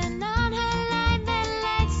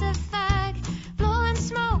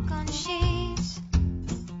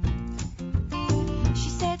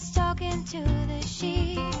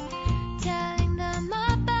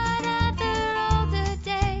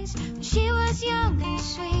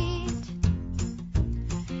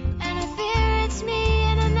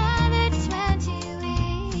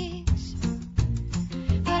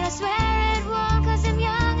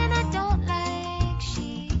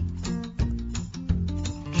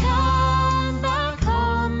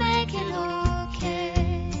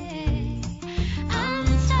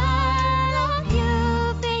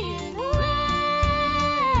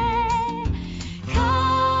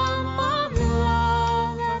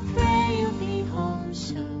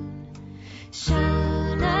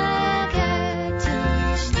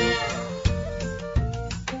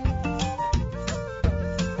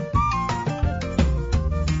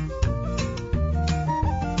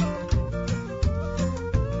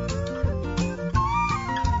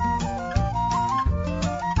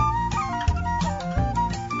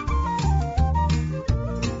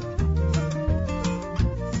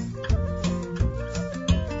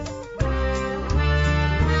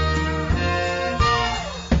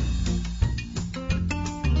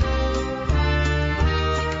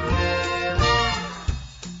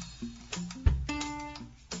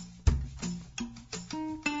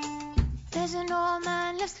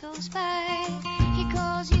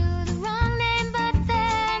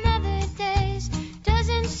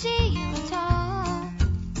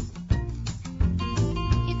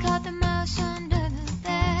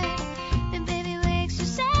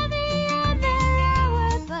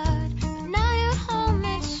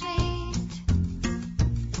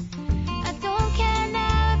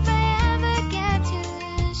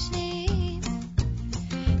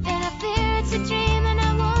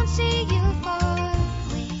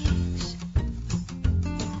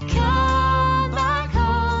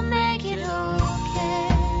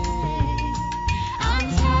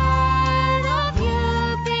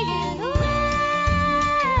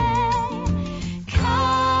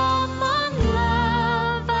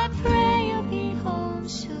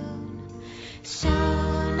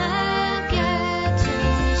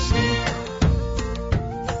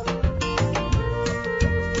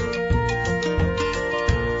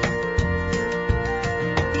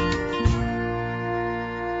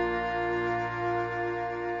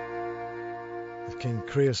 King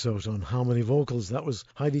Creosote on harmony vocals. That was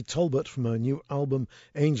Heidi Talbot from her new album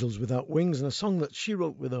Angels Without Wings, and a song that she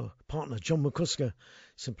wrote with her partner John McCusker,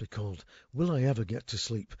 simply called Will I Ever Get to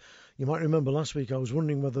Sleep. You might remember last week I was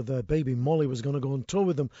wondering whether their baby Molly was going to go on tour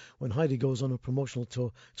with them when Heidi goes on a promotional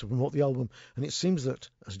tour to promote the album, and it seems that,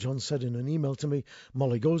 as John said in an email to me,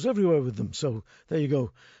 Molly goes everywhere with them. So there you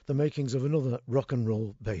go, the makings of another rock and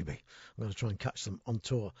roll baby. I'm going to try and catch them on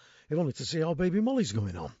tour, if only to see how baby Molly's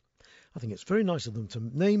going on. I think it's very nice of them to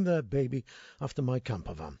name their baby after my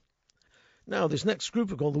camper van. Now, this next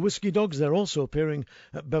group are called the Whiskey Dogs. They're also appearing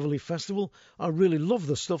at Beverley Festival. I really love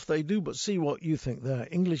the stuff they do, but see what you think. They're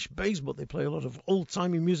English-based, but they play a lot of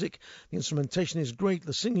old-timey music. The instrumentation is great,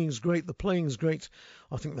 the singing is great, the playing is great.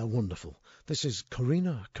 I think they're wonderful. This is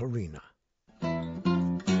Corrina, Corrina.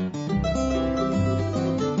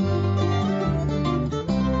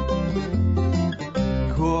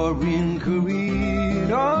 Corrine, Corrina,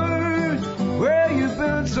 where you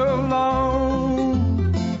been so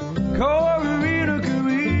long? Corrina,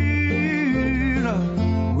 Corrina,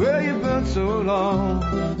 where you been so long?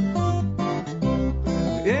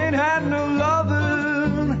 Ain't had no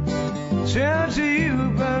loving since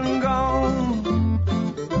you've been gone.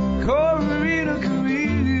 Corrina,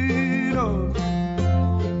 Corrina,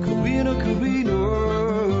 Corrina,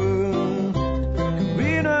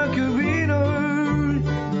 Corrina.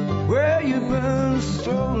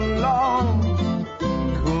 So long,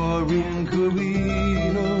 Corrine,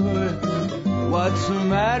 Corrina, what's the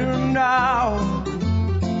matter now?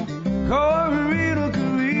 Corrina,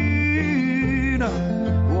 Corrina,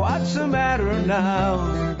 what's the matter now?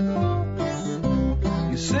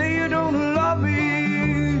 You say you don't love me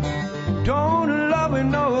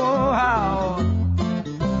no how.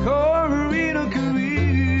 Corrina,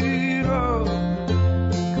 Corrina,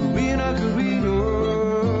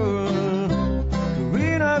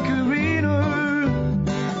 Corrina, Corrina.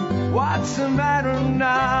 What's the matter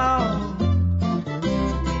now?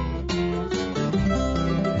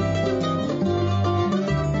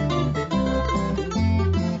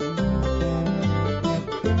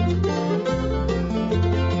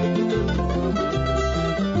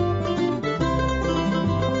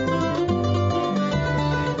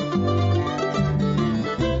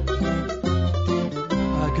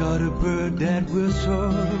 I got a bird that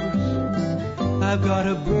whistles. I've got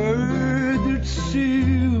a bird that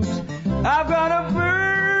sings. I've got a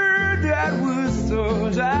bird that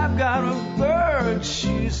whistles. I've got a bird,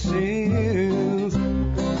 she sings.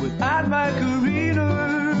 Without my Corrina,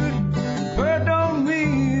 the bird don't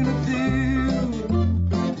mean a thing.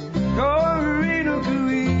 Corrina,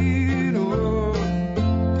 Corrina,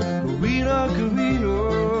 Corrina, Corrina,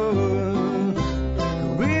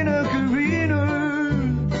 Corrina, Corrina,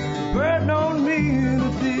 the bird don't mean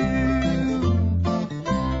a thing.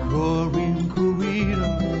 Corrina,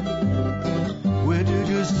 Corrina, where did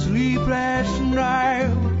you sleep last night?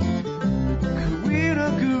 Corrina,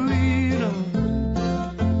 Corrina,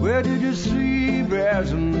 where did you sleep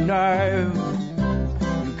last night?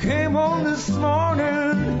 You came home this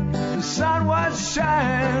morning, the sun was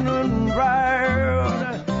shining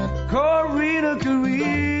bright. Corrina,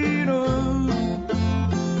 Corrina,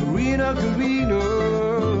 Corrina, Corrina,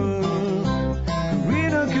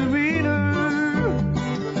 Corrina, Corrina,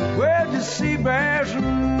 where'd you sleep last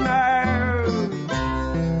night?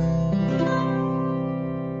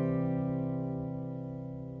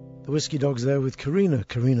 The Whiskey Dogs there with Corrina,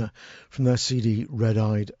 Corrina from their CD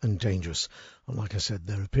Red-Eyed and Dangerous. And like I said,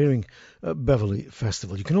 they're appearing at Beverley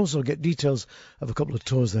Festival. You can also get details of a couple of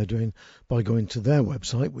tours they're doing by going to their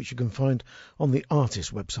website, which you can find on the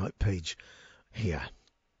artist website page here.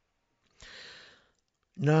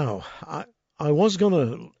 Now, I was going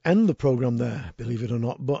to end the programme there, believe it or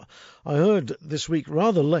not, but I heard this week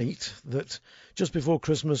rather late that just before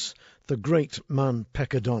Christmas, the great man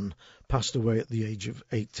Pekka Don passed away at the age of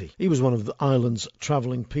 80. He was one of the island's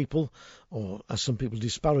travelling people, or as some people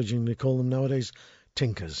disparagingly call them nowadays,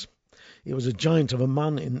 tinkers. He was a giant of a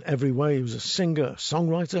man in every way. He was a singer,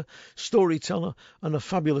 songwriter, storyteller, and a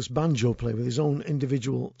fabulous banjo player with his own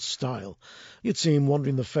individual style. You'd see him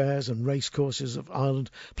wandering the fairs and racecourses of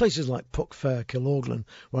Ireland, places like Puck Fair, Kiloglan,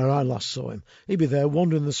 where I last saw him. He'd be there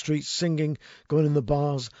wandering the streets, singing, going in the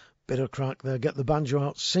bars, bit of crack there, get the banjo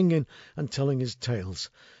out, singing and telling his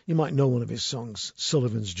tales. You might know one of his songs,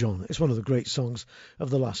 Sullivan's John. It's one of the great songs of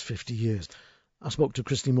the last 50 years. I spoke to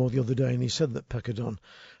Christy Moore the other day, and he said that Pekka Don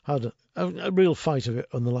had a real fight of it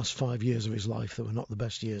in the last 5 years of his life that were not the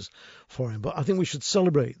best years for him. But I think we should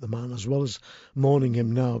celebrate the man as well as mourning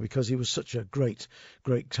him now, because he was such a great,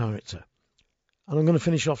 great character. And I'm going to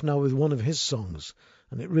finish off now with one of his songs,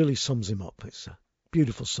 and it really sums him up. It's a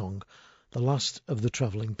beautiful song. the last of the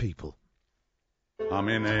travelling people. My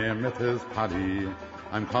name it is Paddy,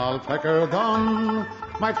 I'm called Pecker Dunn.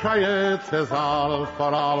 My cry it is all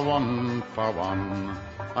for all, one for one.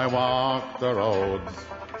 I walk the roads,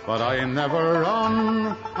 but I never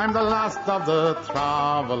run. I'm the last of the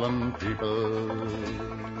travelling people.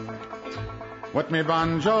 With me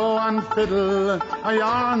banjo and fiddle, a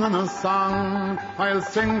yarn and a song, I'll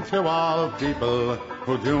sing to all people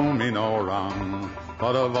who do me no wrong.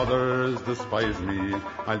 But if others despise me,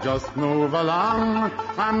 I'll just move along,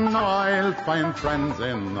 and know I'll find friends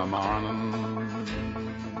in the morning.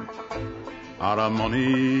 Our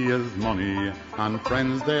money is money, and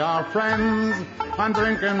friends they are friends, and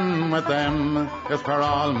drinking with them is where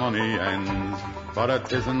all money ends. But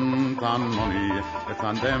it isn't on money, it's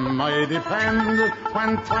on them I depend,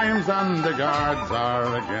 when times and the guards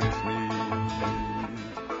are against me.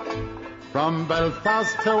 From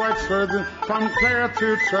Belfast to Wexford, from Clare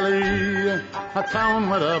to Tralee, a town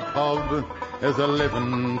with a pub is a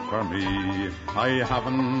living for me. I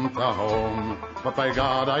haven't a home, but by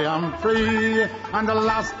God I am free, and the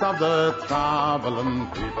last of the travelling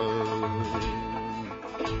people.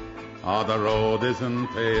 Oh, the road isn't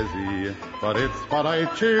easy, but it's what I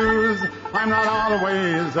choose. I'm not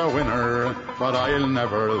always a winner, but I'll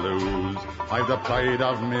never lose. I've the pride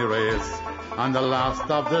of me race, and the last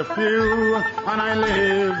of the few, and I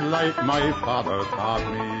live like my father taught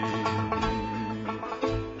me.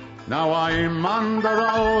 Now I'm on the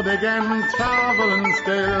road again, travelling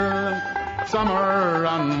still. Summer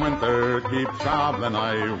and winter, keep travelling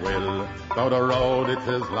I will. Though the road it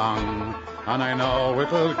is long, and I know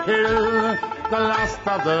it'll kill the last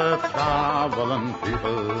of the travelling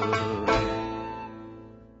people.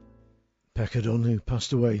 Pecker Dunn, who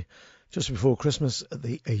passed away just before Christmas at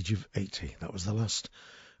the age of 80. That was the last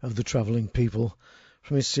of the travelling people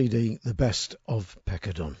from his CD, The Best of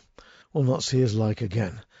Pecker Dunn. We'll not see his like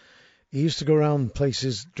again. He used to go around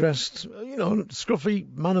places dressed,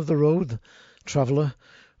 scruffy man of the road, traveller,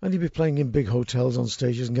 and he'd be playing in big hotels on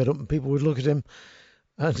stages and get up and people would look at him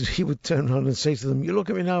and he would turn around and say to them, "You look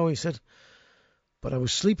at me now," he said, "but I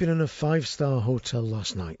was sleeping in a 5-star hotel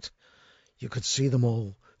last night. You could see them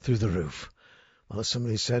all through the roof." Well, as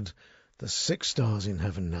somebody said, there's 6 stars in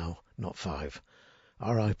heaven now, not 5.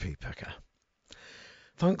 R.I.P. Pecker.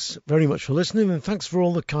 Thanks very much for listening, and thanks for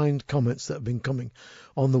all the kind comments that have been coming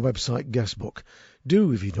on the website Guestbook.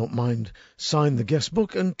 Do, if you don't mind, sign the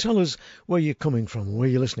Guestbook and tell us where you're coming from, where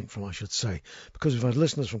you're listening from, I should say, because we've had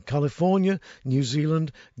listeners from California, New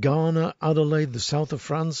Zealand, Ghana, Adelaide, the south of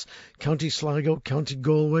France, County Sligo, County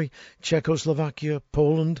Galway, Czechoslovakia,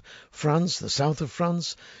 Poland, France, the south of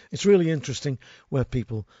France. It's really interesting where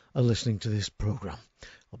people are listening to this programme.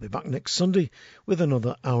 I'll be back next Sunday with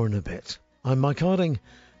another hour and a bit. I'm Mike Harding.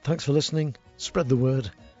 Thanks for listening. Spread the word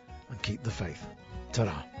and keep the faith.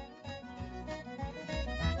 Ta-ra.